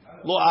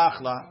lo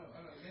achla.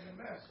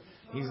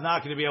 He's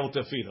not going to be able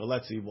to feed her.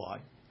 Let's see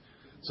why.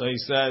 So he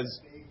says,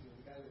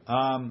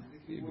 Ali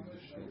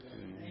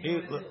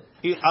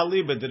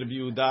b'Rabbi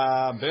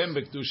Yehuda ben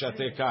b'kedushat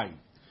tekai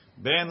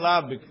ben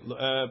lav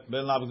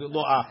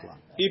lo achla.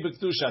 I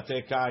b'kedushat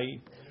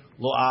tekai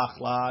lo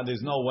achla.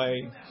 There's no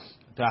way.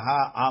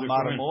 Taha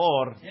amar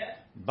mor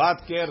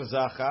bat ker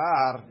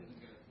zachar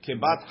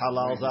kebat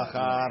halal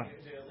zachar.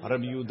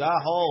 Rabbi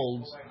Yehuda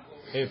holds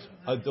if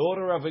a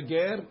daughter of a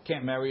ger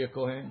can't marry a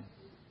kohen.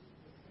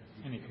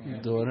 Any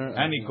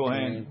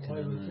kohen.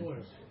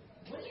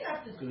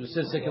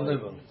 Since they can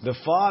live on.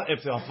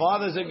 If the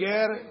father's a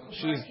ger,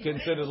 she's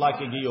considered like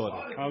a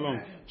gior. How long?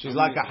 She's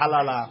like a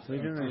halala.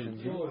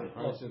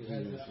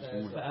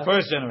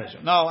 First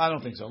generation. No, I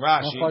don't think so.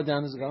 Rashi. How far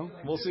down does it go?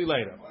 We'll see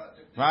later.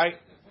 Right?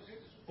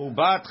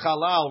 Ubat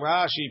halal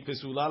Rashi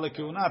pesula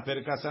lekeuna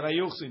perek asara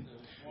yuchsin.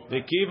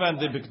 Dekivan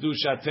de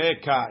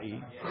b'kedushat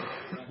kai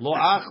lo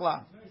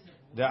achla.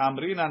 De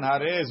amrinan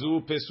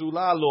harezu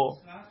pesula lo.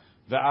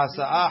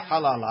 Ve'asa'a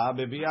halala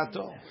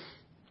bebiato.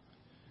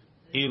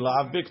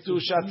 Ilav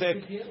b'kedushat.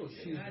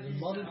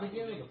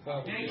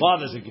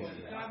 Father's again.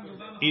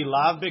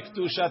 Ilav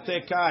b'kedushat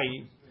kai.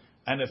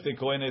 And if the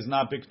kohen is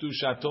not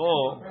b'kedushato,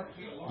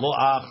 lo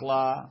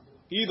achla.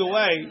 Either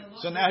way,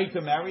 so now he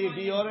can marry a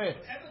gioret.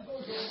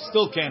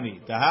 Still can't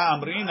eat. Taha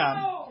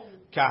amrinan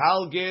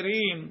kahal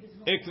gerim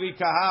ikri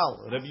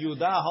kahal. Rabbi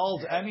Yehuda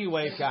holds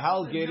anyway.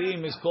 Kahal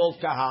gerim is called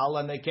kahal,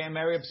 and they can't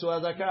marry a psuah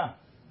daka.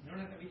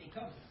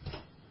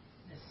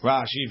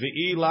 Rashi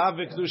ve'ilav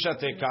v'kedushat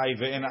tekai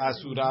ve'en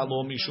asura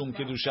lo mishum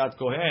kedushat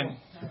kohen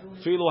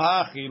filu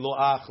hachi lo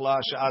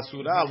achla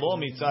she'asura lo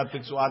mitzad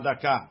petzuah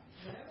daka.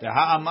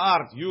 Teha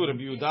amart you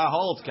Rabbi Yehuda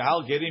holds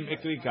kahal gerim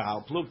ikri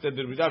kahal plukta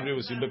d'Rabbi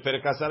Yehuda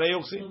beperek asarei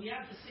yuchsin.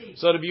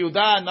 So Rabbi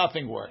Yehuda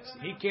nothing works.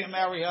 He can't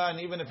marry her, and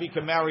even if he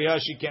can marry her,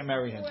 she can't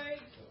marry him.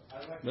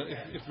 But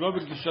if no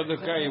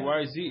b'kedushat kai,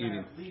 why is he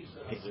eating?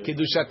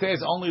 Kedushat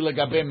is only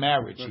legabe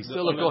marriage. He's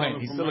still a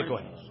kohen. He's still a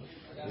kohen.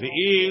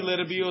 V'il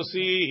Rabbi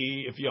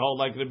Yossi, if you hold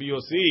like Rabbi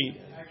Yossi,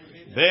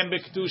 then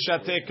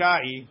b'kedushat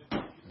tekai,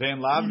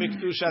 then lav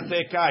b'kedushat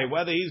tekai.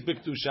 Whether he's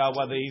b'kedusha,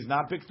 whether he's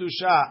not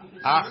b'kedusha,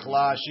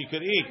 achla she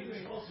could eat.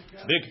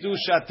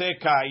 B'kedushat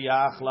tekai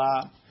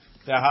achla.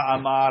 Teha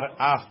amar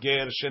af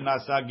ger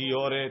shenasa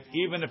gioret.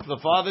 Even if the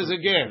father's a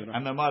ger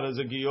and the mother's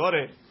a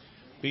gioret,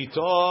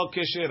 bito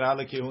keshera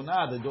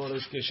lekehuna. The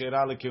daughter's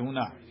keshera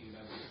lekehuna.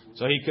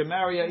 So he can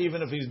marry her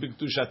even if he's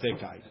b'kedushat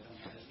tekai.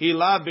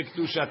 Ila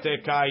b'kedushat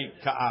tekai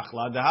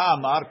ka'achla. Deha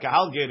amar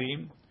kahal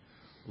gerim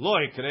lo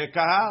ikre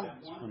kahal.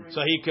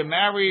 So he can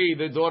marry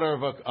the daughter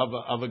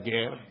of a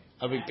ger,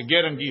 of a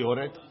ger and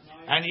gioret,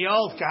 and he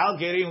holds kahal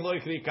gerim lo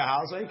ikre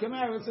kahal. So he can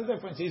marry. What's the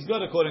difference? He's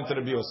good according to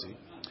the Yossi.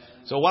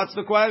 So what's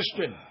the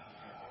question?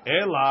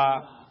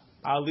 Ela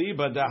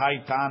aliba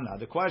dehaitana.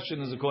 The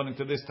question is according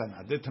to this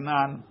Tana.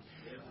 Ditnan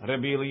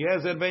Rabbi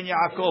Eliezer ben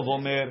Yaakov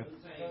Omer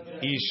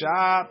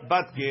Isha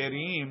bat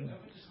gerim.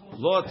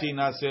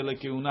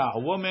 A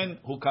woman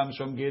who comes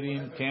from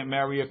Gerim can't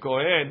marry a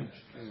Kohen.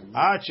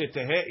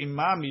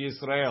 Imam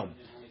Yisrael.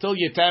 Till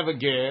you have a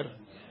Ger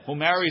who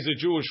marries a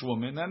Jewish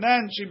woman, and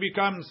then she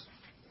becomes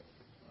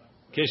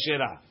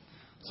Keshera.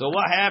 So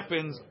what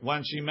happens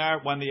when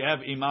when they have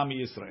Imam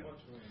Yisrael?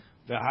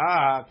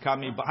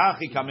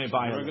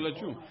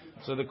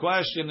 So the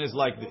question is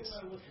like this: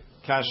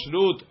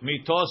 Kashrut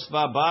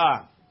mitosva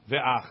ba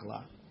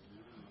ve'achla,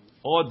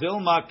 or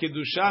Dilma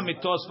kedusha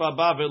mitosva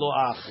ba ve'lo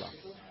achla.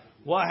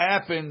 What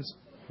happens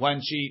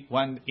when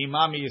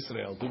Imam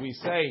Yisrael? Do we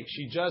say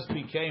she just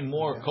became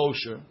more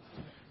kosher?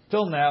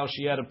 Till now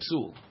she had a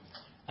psul,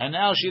 and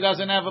now she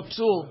doesn't have a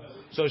psul,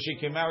 so she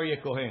can marry a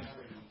kohen.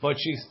 But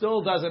she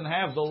still doesn't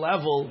have the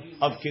level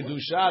of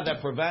kedusha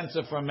that prevents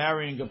her from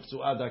marrying a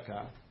psuah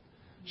daka.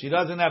 She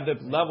doesn't have the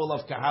level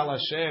of kahal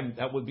Hashem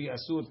that would be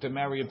asur to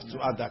marry a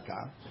psuah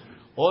daka.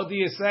 Or do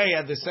you say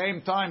at the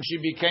same time she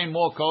became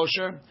more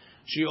kosher,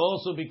 she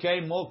also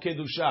became more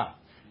kedusha?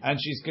 And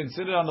she's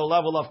considered on the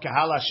level of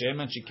Kahal Hashem,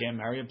 and she can't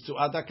marry a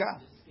Psuah Daka.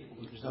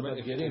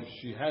 If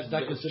she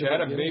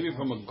had a baby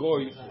from a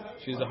goy,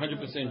 she's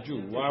 100%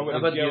 Jew. Why would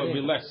a Ger be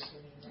less?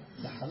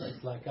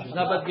 It's like She's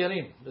not Bat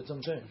Gerim. That's what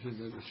I'm saying.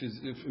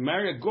 If you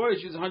marry a goy,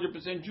 she's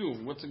 100% Jew.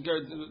 What's a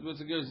girl?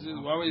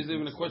 Why is there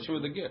even a question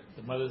with the ger?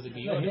 The mother's a No,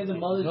 Gerim. here the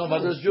mother's No,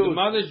 mother's The Jewish.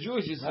 mother's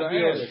Jewish. She's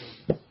Israel.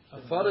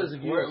 The father is a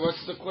Gerim.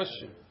 What's the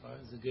question?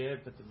 Father's a Gerim,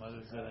 but the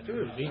mother's a No,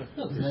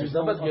 Jewish. she's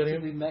not Bat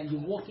Gerim.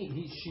 You're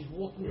walking. She's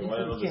walking into the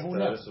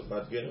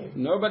Kehuna.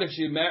 No, but if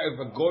if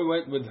a goy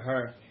went with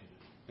her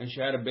and she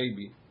had a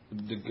baby,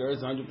 the girl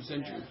is 100%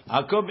 Jewish.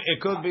 It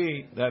could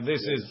be that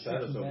this is. So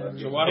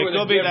why It would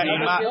could it be be that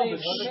Imam?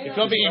 it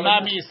could be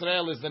Imam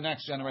Israel is the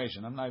next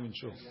generation. I'm not even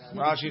sure.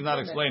 Rashi's not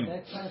explaining.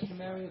 That child can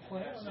marry a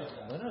Kohen.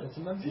 It's a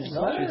member. She's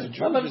a Jew.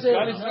 She's not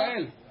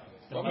Israel.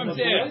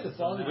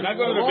 We're not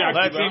going to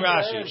Rabbi Let's see Akiva.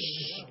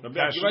 Rashi. Rabbi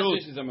Akiva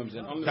says she's a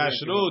mamzer. Only Rabbi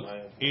Kashrut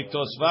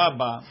itosva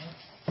ba.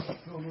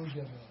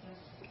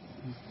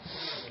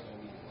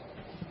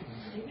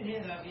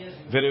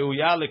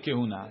 Vereuya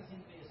lekehuna.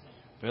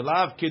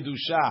 Velav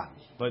kedusha,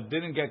 but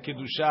didn't get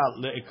kedusha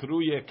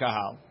leekruye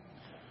kahal.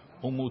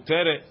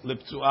 Umuteret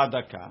leptzuah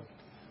daka.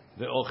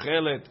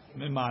 Veochelet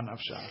mima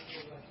nafsha.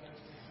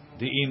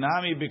 The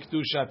inami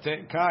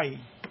b'kedusha kai.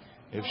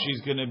 If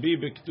she's going to be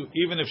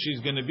even if she's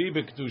going to be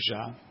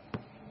b'kedusha,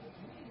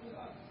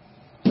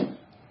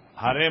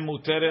 hare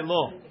muteret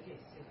lo.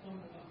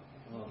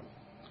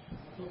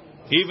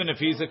 Even if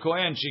he's a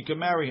Kohen, she can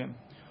marry him.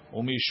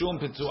 Umishum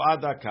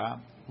p'tzuah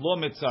daka. Lo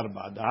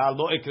mitzarba. Daha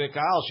lo ikre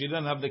kahal. She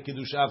didn't have the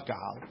kedusha of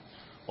kahal.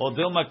 Or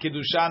dilma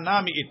kedusha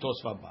nami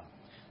itosva ba.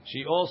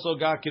 She also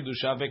got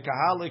kedusha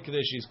ve'kahal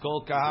ikre. She's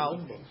called kahal.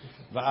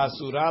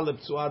 Va'asura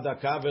leptzuah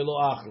daka ve'lo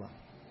achla.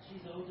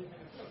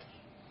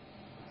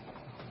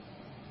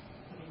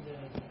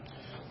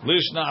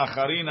 Lishna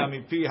acharina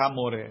mipi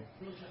hamore.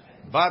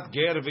 Bat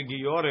ger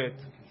v'giyoret.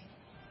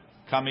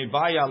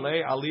 Kamibaya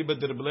le aliba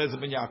d'Rebelez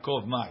ben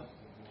Yaakov mai.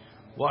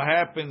 What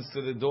happens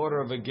to the daughter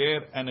of a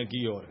ger and a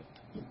giyoret?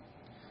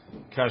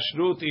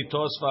 Kashrut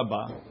itosva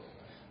ba.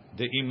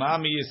 The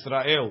imami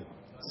Yisrael,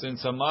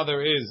 since her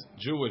mother is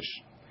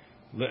Jewish,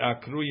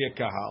 le'akruye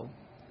kahal.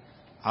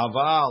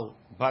 Aval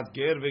bat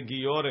ger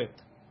v'giyoret.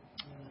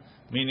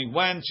 Meaning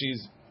when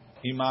she's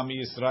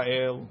imami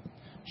Yisrael,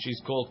 she's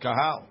called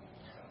kahal.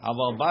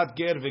 Aval bat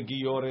ger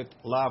v'giyoret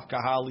lav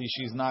kahali,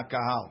 she's not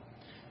kahal.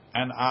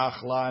 And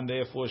achla, and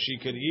therefore she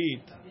could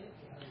eat.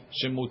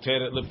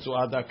 Shemuteret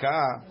leptzuah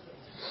daka.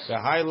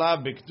 V'hai lav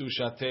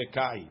b'kedushateh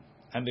kai.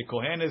 And the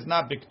Kohen is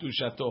not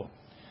b'kedushato.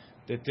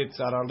 The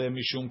titzara le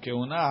mishum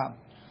keuna.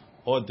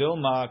 Or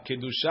dilma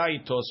kedusha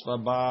itosva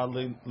ba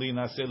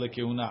linaseh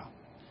lekeuna.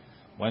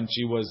 When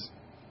she was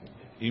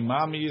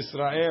imami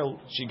Yisrael,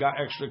 she got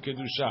extra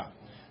kedusha.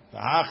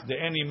 V'hach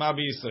de'en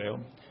imami Yisrael.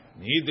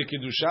 Nihid de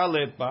kedusha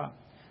letba.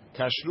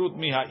 Kashrut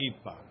miha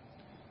itba.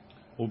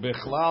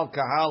 Ubechlal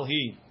kahal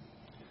hi.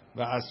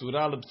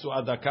 Va'asura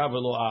leptzuah daka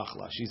velo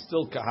achla. She's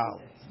still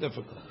kahal. It's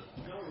difficult.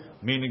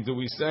 Meaning, do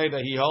we say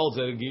that he holds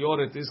that a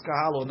giyoret is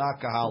kahal or not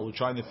kahal? We're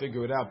trying to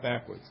figure it out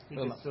backwards. He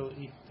can still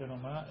eat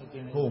teruma.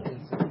 Who?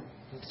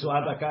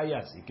 Leptzuah daka,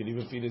 yes. He could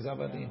even feed his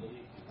avadim.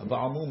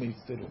 Ba'amum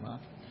eats teruma.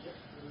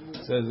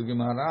 Says the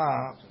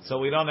Gemara. So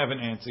we don't have an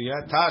answer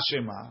yet.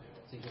 Tashema.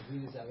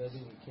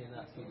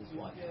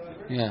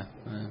 Yeah,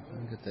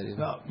 I get that.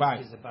 No, right.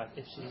 It's about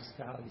if she's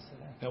kahal.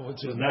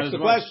 That's the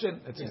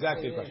question. That's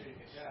exactly the question.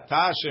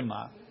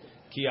 Tashema.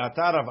 Ki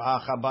atarav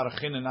acha bar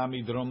chinena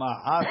midroma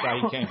ata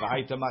he came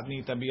v'ayta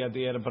matnita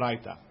biyadei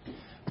braita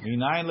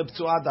minayin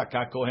leptzuah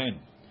daka kohen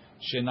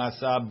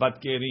shenasa bat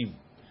gerim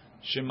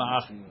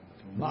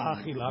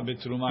ma'achila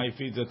betruma he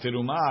feeds a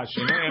teruma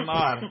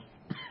shene'emar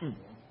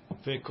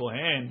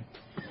ve'kohen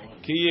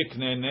ki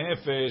yikne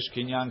nefesh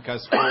kinyan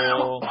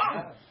kaspo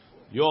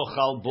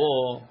yochal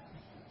bo.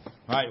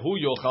 Right, who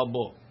yochal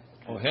bo?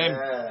 Or him?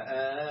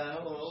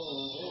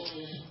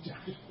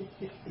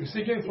 You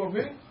seeking for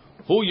me?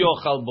 Who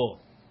yochal bo?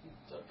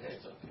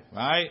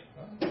 Right?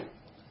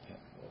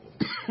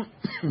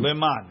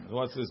 Leman.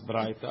 What's this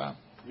braita?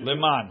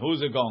 Leman.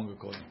 Who's it going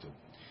according to?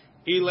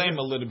 Ilem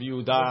a little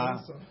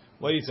Yehuda.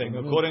 What are you saying?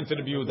 According to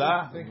the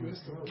Yehuda?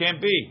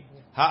 Can't be.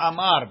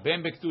 Ha'amar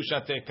ben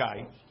b'kedushateh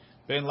kai.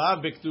 Ben lav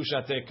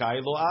b'kedushateh kai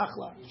lo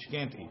achla. She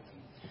can't eat.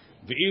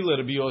 Ve'ila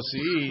Rabbi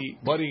Yossi.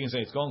 What are you going to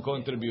say? It's going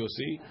according to Rabbi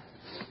Yossi.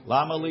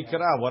 Lama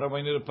likra. What do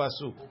I need a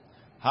pasuk?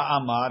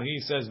 Ha'amar, he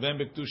says, ben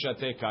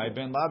b'kedushateh kai,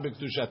 ben la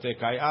b'kedushateh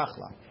kai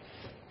achla.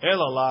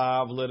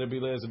 Elalav l'Rabbi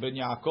Eliezer ben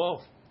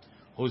Yaakov,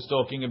 who's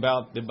talking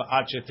about the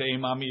ba'achetei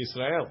imami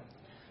Yisrael.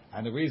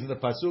 And the reason the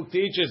pasuk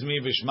teaches me,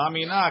 v'shma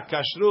mina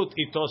kashrut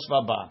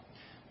itosva ba.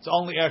 It's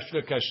only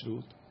extra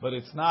kashrut, but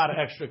it's not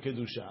extra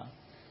kedusha.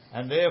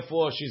 And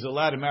therefore, she's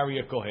allowed to marry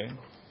a kohen,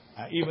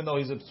 even though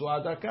he's a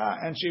p'tzuah daka,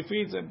 and she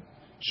feeds him.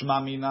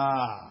 Shma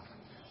mina.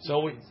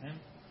 So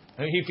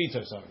he feeds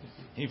her, sorry.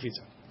 He feeds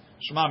her.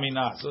 Shma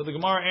mina. So the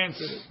Gemara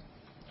answered it.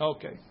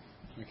 Okay.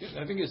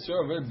 I think it's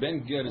sort of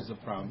Ben Ger is a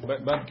problem.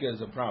 Bat Ger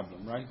is a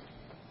problem, right?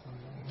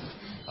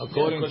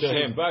 According to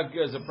him, Bat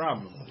Ger is a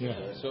problem.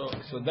 Yeah. So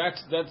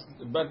that's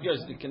Bat Ger.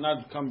 It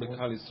cannot come to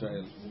Kal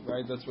Israel,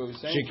 right? That's what we're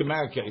saying. she can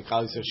marry.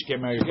 Kali says she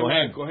can marry She can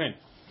marry Kohen. Kohen.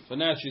 So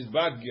now she's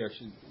Bat Ger.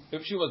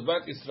 If she was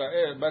Bat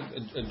Israel, Bat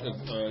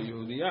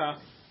Yehudiya,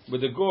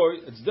 With the goy,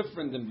 it's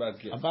different than bat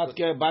get. Bat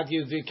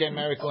Yehudi can't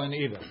marry Kohen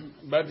either.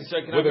 Bat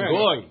Yisrael cannot With a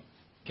marry. goy,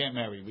 can't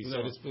marry. We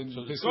said it's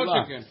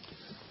Pesula.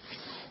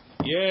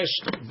 Yes,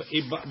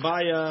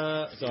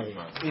 sorry.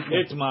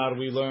 Itmar,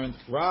 we learned.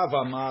 Rav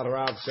Amar,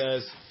 Rav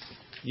says,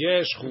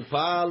 Yesh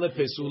chuppah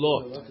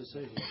lepesulot.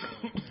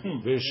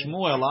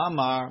 V'Shmuel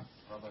Amar,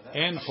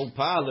 en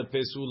chuppah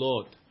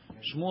lepesulot.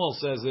 Shmuel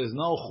says there's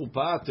no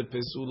chuppah to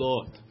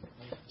pesulot.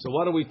 So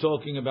what are we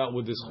talking about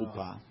with this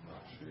chuppah?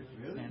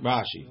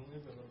 Rashi.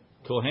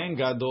 Kohen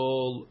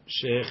gadol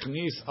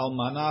shechnis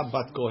almana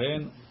bat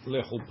kohen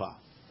lechuppah.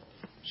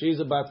 She's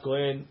a bat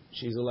kohen.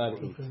 She's allowed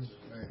to eat.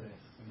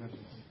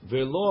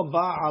 Velo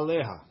ba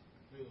aleha.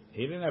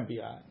 He didn't have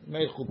bi'ah.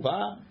 Made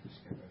chuppah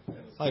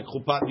like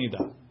chuppat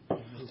nida.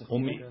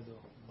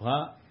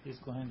 Huh? He's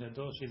Kohen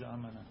Gadol. She's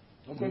Amana.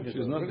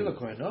 She's not regular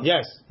Kohen, no?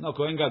 Yes. No,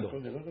 Kohen gadol.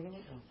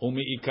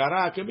 Umi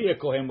ikara can be a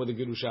kohen with a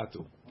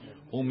girushatu.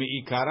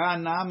 Umi ikara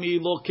nami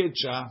lo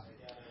ketcha.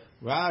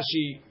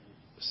 Rashi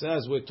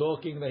says we're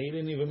talking that he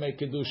didn't even make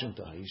kedushin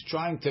to her. He's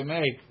trying to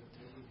make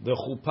the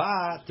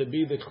chuppah to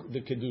be the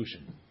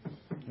kedushin.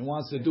 He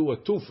wants to do a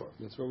twofer.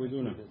 That's what we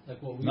do now.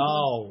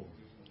 No.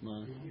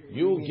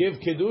 You give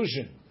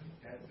kedushin.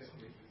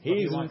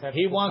 He wants the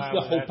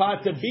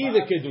chuppah to be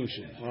the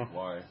kedushin.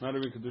 Why? Not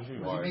every kedushin.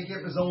 Why? Make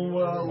up his own.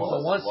 So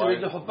once you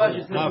make the chuppah,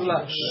 you wants Pesula.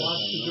 to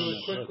do it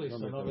quickly. So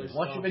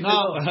Once you make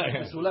No. the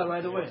Pesula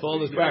right away.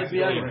 Fall is back.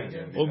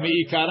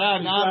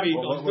 Umiikara nami.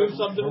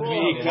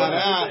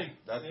 Umiikara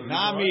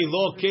nami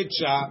lo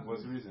kitcha.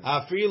 What's the reason?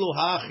 Afilu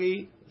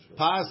hachi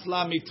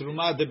pasla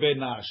mitruma de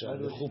benasha.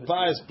 The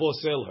chuppah is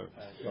posel her.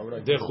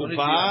 The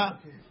chuppah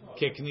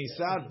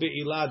keknisat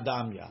be'ilah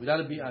damya. Without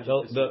a bi'ah.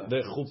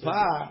 The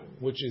chuppah,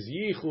 which is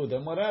yichud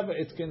and whatever,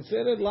 it's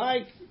considered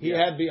like he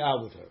had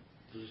bi'ah with her.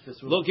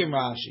 Look in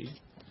Rashi.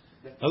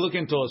 Look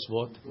in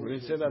Tosfot.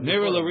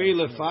 Nira l'ri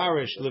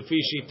lefarish lefi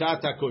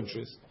shitat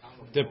hakuntris.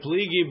 The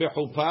pligi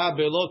bechuppah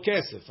belo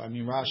kesef. I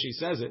mean, Rashi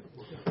says it.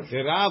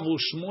 The Rav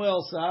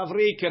Shmuel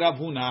Savri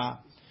keravuna.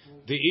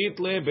 The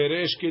itle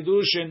beresh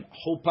kedushin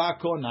chuppah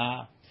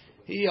kona.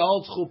 He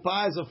holds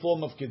chuppah as a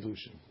form of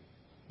kedushin.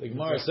 The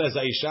Gemara says,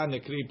 "Aisha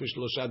nekri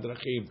b'shlosha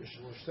drachim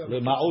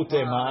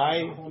lema'ute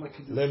mai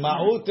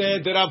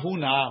lema'ute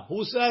deravuna."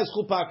 Who says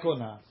chuppah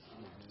kona?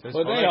 But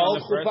they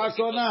hold chuppah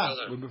kona.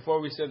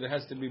 Before we said there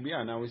has to be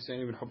biyah. Now we're saying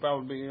even chuppah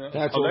would be.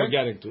 That's what we're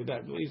getting to.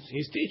 That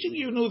he's teaching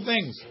you new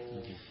things.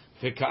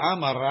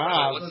 V'ka'amar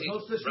Rav. What's he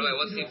posel there?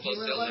 What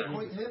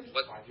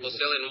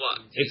posel in what?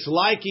 It's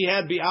like he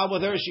had bi'ah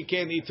with her. She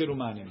can't eat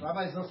terumanim.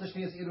 Rabbi, is no such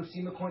thing as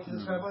irusim according to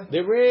this rabbi?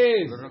 There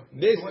is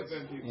this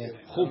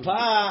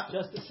chuppah.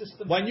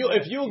 When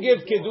if you give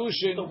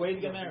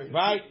kedushin,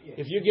 right?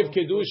 If you give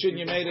kedushin,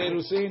 you made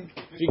erusin.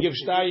 If you give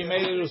shtar, you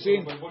made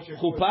erusin.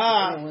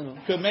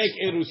 Chuppah can make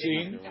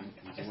erusin,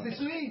 It's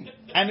nisuin.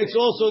 and it's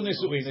also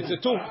nisuin. It's a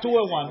two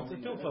and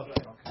one.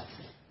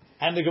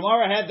 And the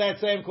Gemara had that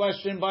same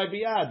question by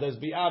bi'ah. Does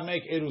bi'ah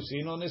make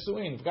erusin or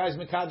nisuin? If guys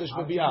mekadosh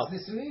b'bi'ah,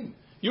 It's nisuin.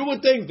 you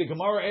would think the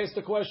Gemara asked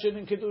the question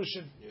in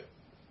kedushin.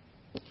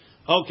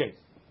 Okay.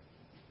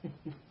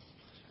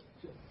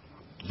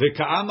 The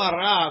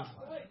Ka'amar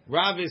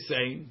Rav is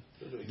saying,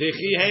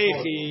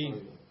 Dechi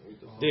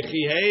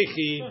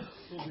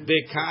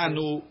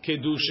Dekanu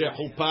Kedusha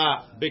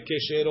Chuppah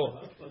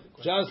Bekeshero.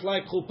 Just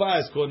like Chuppah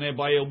is koneh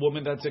by a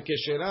woman that's a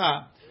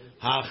Keshera,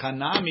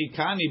 Hachanami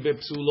Kani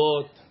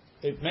Bepsulot.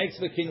 It makes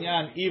the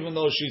kinyan even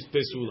though she's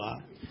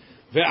Pesula.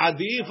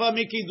 Ve'adifa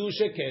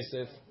Mikidusha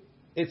Kesef.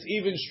 It's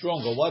even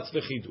stronger. What's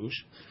the Chidush?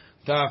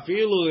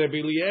 Ta'afilu Rabbi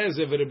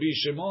Eliezer Rabbi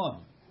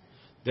Shimon.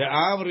 The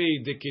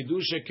Amri, the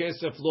Kedusha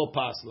Kesef lo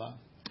pasla.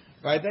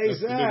 Right? They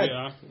said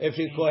if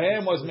his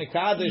Kohen was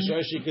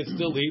Mekadesh, she could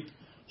still eat.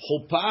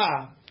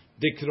 Chuppah,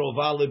 the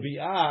Krova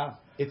lebi'ah,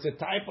 it's a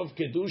type of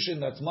Kedushin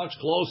that's much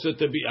closer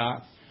to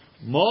bi'ah.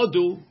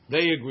 Modu,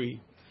 they agree.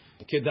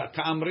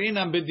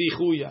 Ka'amrina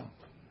b'dichuya.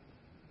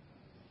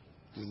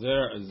 Is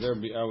there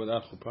bi'ah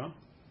without chuppah?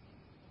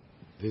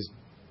 There's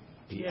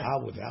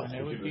bi'ah without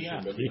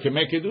Kedushin. You can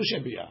make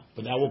Kedushin bi'ah,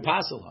 but that will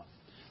pass her.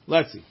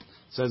 Let's see.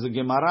 Says the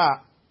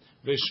Gemara,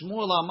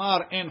 V'shmuel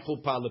amar en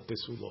chuppah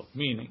lepesulot.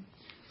 Meaning,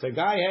 if a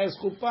guy has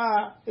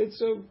chuppah,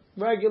 it's a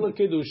regular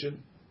Kedushin.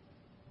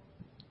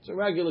 It's a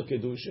regular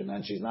Kedushin,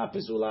 and she's not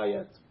pesula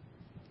yet.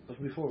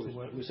 But before,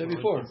 we said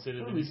before.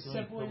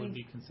 What would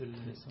be considered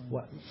nisuin?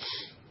 What?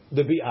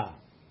 The bi'ah.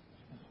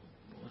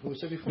 We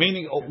said before.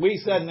 Meaning, we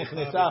said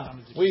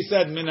nechnesa. We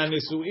said mina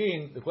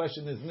nisuin. The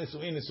question is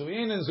nisuin,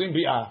 and nisuin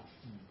bi'ah.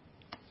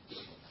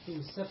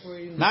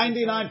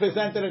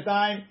 99% of the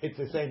time, it's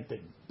the same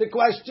thing. The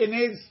question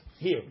is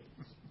here,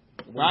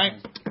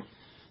 right?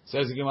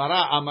 Says the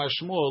Gemara, Amar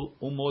Shmuel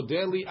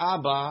umodeli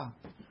Abba.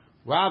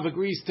 Rav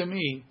agrees to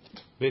me.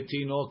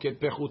 Betinoket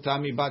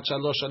pechutami bat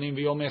shalosh shanim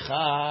v'yom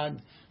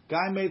echad.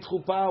 Guy made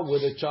chuppah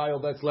with a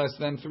child that's less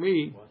than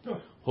 3.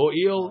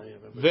 Ho'il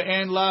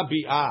ve'en la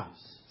bi'ah.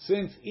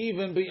 Since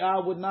even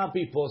bi'ah would not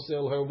be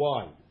posel her.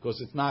 Why? Because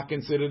it's not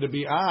considered a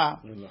bi'ah.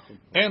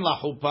 En la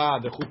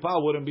chuppah. The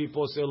chuppah wouldn't be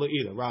posel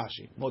either.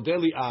 Rashi.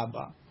 Modeli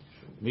Abba.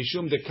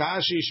 Mishum de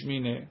kashish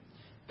mine.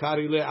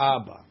 kari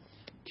le'aba.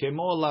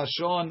 Kemo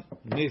lashon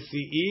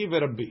nesi'i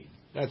v'rabbi.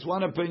 That's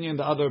one opinion.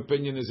 The other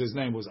opinion is his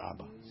name was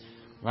Abba.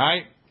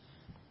 Right?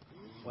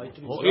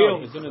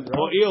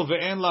 Ho'il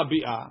ve'en la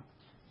bi'ah.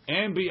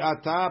 En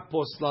bi'ata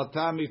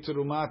poslata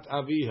mitrumat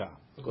aviha.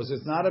 Because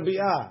it's not a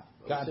bi'ah.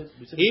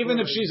 Even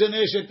if she's an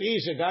Eshet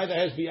Ish, a guy that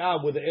has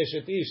bi'ah with the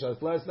Eshet Ish,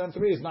 it's less than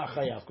 3, is not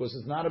chayav. Because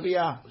it's not a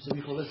bi'ah.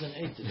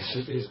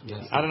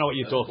 I don't know what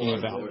you're talking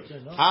about.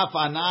 Af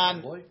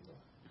anan,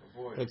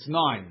 it's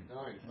 9.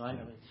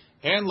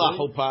 En la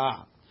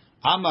chuppah.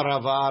 Amar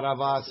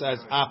Rava says,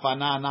 Af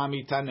anan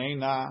nami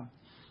tanena.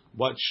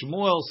 What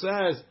Shmuel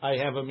says, I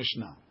have a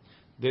Mishnah.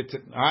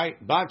 Right?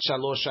 Bat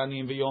shalosh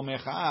shanim v'yom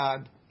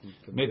echad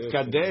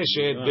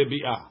mitkadeshet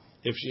bebi'ah.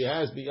 If she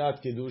has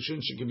bi'at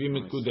kedushin, she can be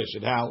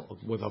mitkudeshet. How?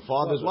 With her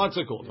father's, what's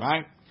it called,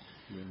 right?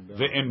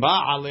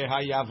 Ve'emba aleha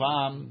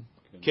yavam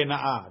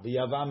kena'ah. The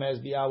yavam has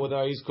bi'ah with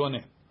her, he's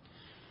koneh.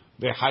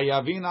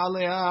 Ve'hayavin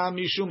aleha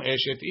mishum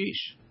eshet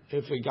ish.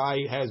 If a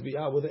guy has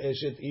bi'ah with an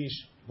eshet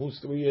ish, who's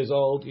 3 years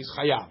old, he's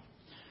chayav.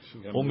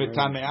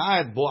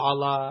 Umetame'at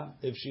bo'ala.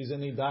 If she's a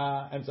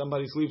nida and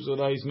somebody sleeps with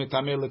her, he's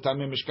metameh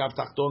letameh mishkav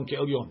tachton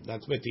ke'elyon.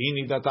 That's betihi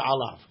nida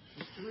ta'alav.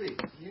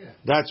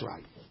 That's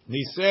right.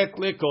 Niset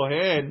le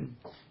kohen.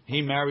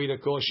 She married a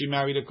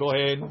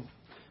kohen.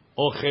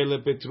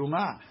 Ochele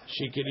petruma.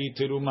 She can eat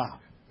teruma.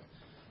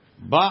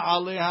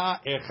 Ba'aleha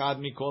echad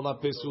mikol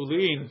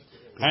pesulin.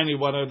 Any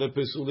one of the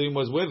pesulin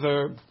was with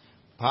her.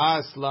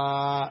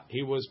 Pasla.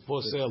 He was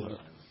posel her.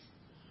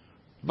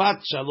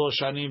 Bat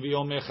shalosh shanim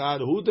v'yom echad.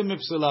 Hu de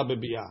mifsela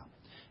bebi'ah.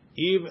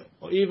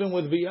 Even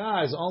with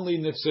bi'ah is only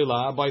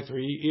nifsela by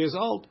 3 years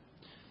old,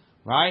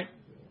 right?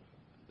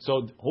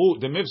 So who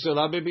the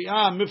mifsela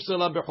bebi'ah,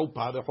 mifsela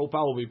bechuppah. The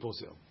chuppah will be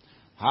posel.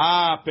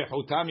 Ha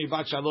pechuta mi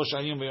bat shalosh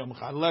shanim v'yom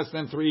echad. Less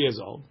than 3 years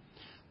old.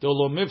 The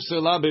lo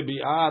mifsela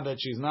bebi'ah, that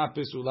she's not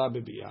pesula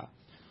bebi'ah.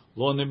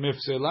 Lo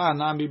mifsela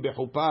nami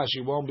bechuppah.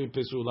 She won't be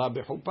pesula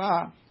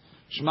bechuppah.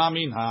 Shma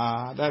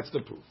minha. That's the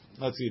proof.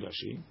 Let's see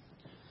Rashi.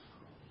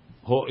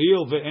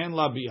 Ho'il ve'en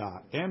la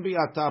bi'ah. En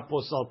bi'ata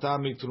posalta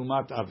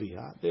mitrumat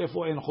aviha.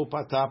 Therefore, en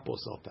chupata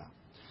posalta.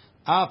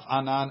 Af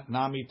anan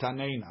nami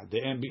taneina. De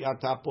en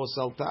bi'ata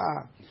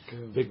posalta.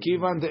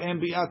 Ve'kivan de en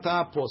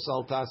bi'ata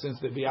posalta. Since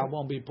the bi'ah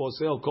won't be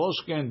posel.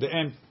 Koshken de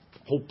en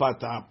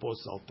chupata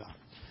posalta.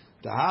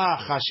 Taha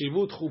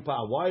chashivut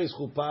chupa. Why is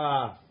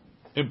chupa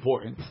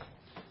important?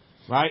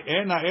 Right?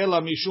 Ena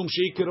ela mishum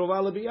she'i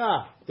kirova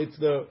lebi'ah. It's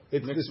the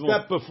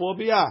step before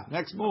bi'ah.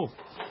 Next move.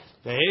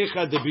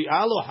 If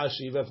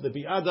the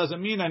bi'ah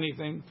doesn't mean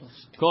anything,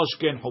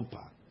 koshken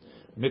hupa.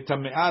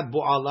 Mitame'at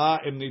bu'ala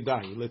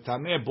emnidahi.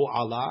 Letame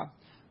bu'ala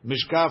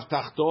mishkav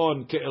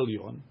tachton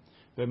ke'elyon.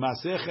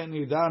 V'masech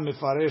nida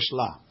mefaresh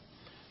la.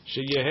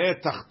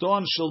 Sheyehe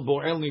tachton shel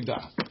bo'el nida.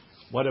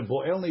 What a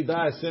bo'el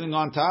nida is sitting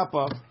on top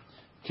of,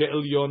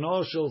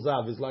 ke'elyono shel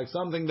zav, is like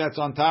something that's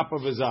on top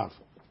of a zav.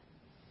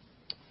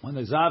 When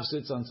a zav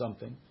sits on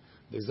something,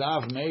 the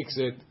zav makes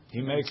it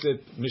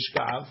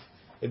mishkav.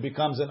 It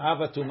becomes an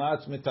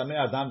avatumat mitame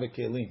adam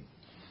vekelim.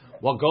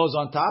 What goes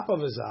on top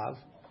of a zav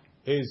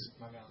is,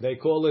 they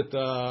call it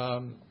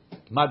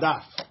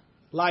madaf,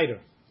 lighter.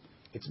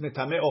 It's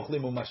mitame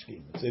ochlim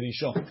umashkim. It's a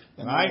rishon,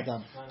 right?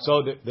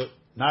 So the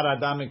not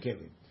adam and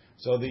kelim.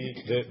 So the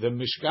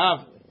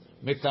mishkav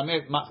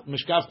mitame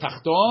mishkav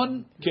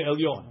tachton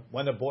ke'elyon.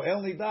 When a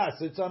bo'el nida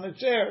sits on a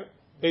chair,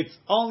 it's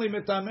only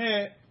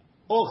mitame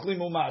ochlim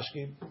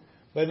umashkim.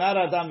 But not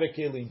Adam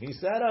vekelim. He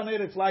sat on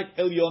it. It's like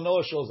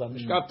Elyono Shozat.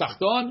 Mishkav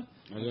Tachton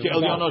ke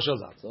Elyono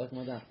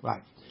Shozat.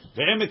 Right.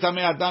 Ve'em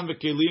etamei Adam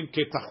vekelim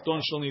ke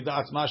Tachton shel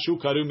nida atzma shu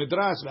karu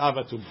midras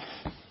ve'avatum.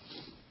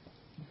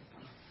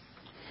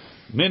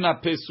 Min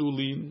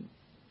hapesulin,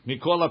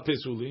 mikol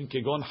hapesulin,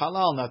 kegon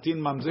halal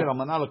natin mamzer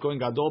amana lekohen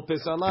gadol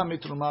pesala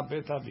mitruma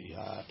bet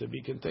aviha. To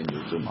be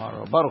continued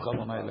tomorrow. Baruch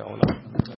Adonai le'olam.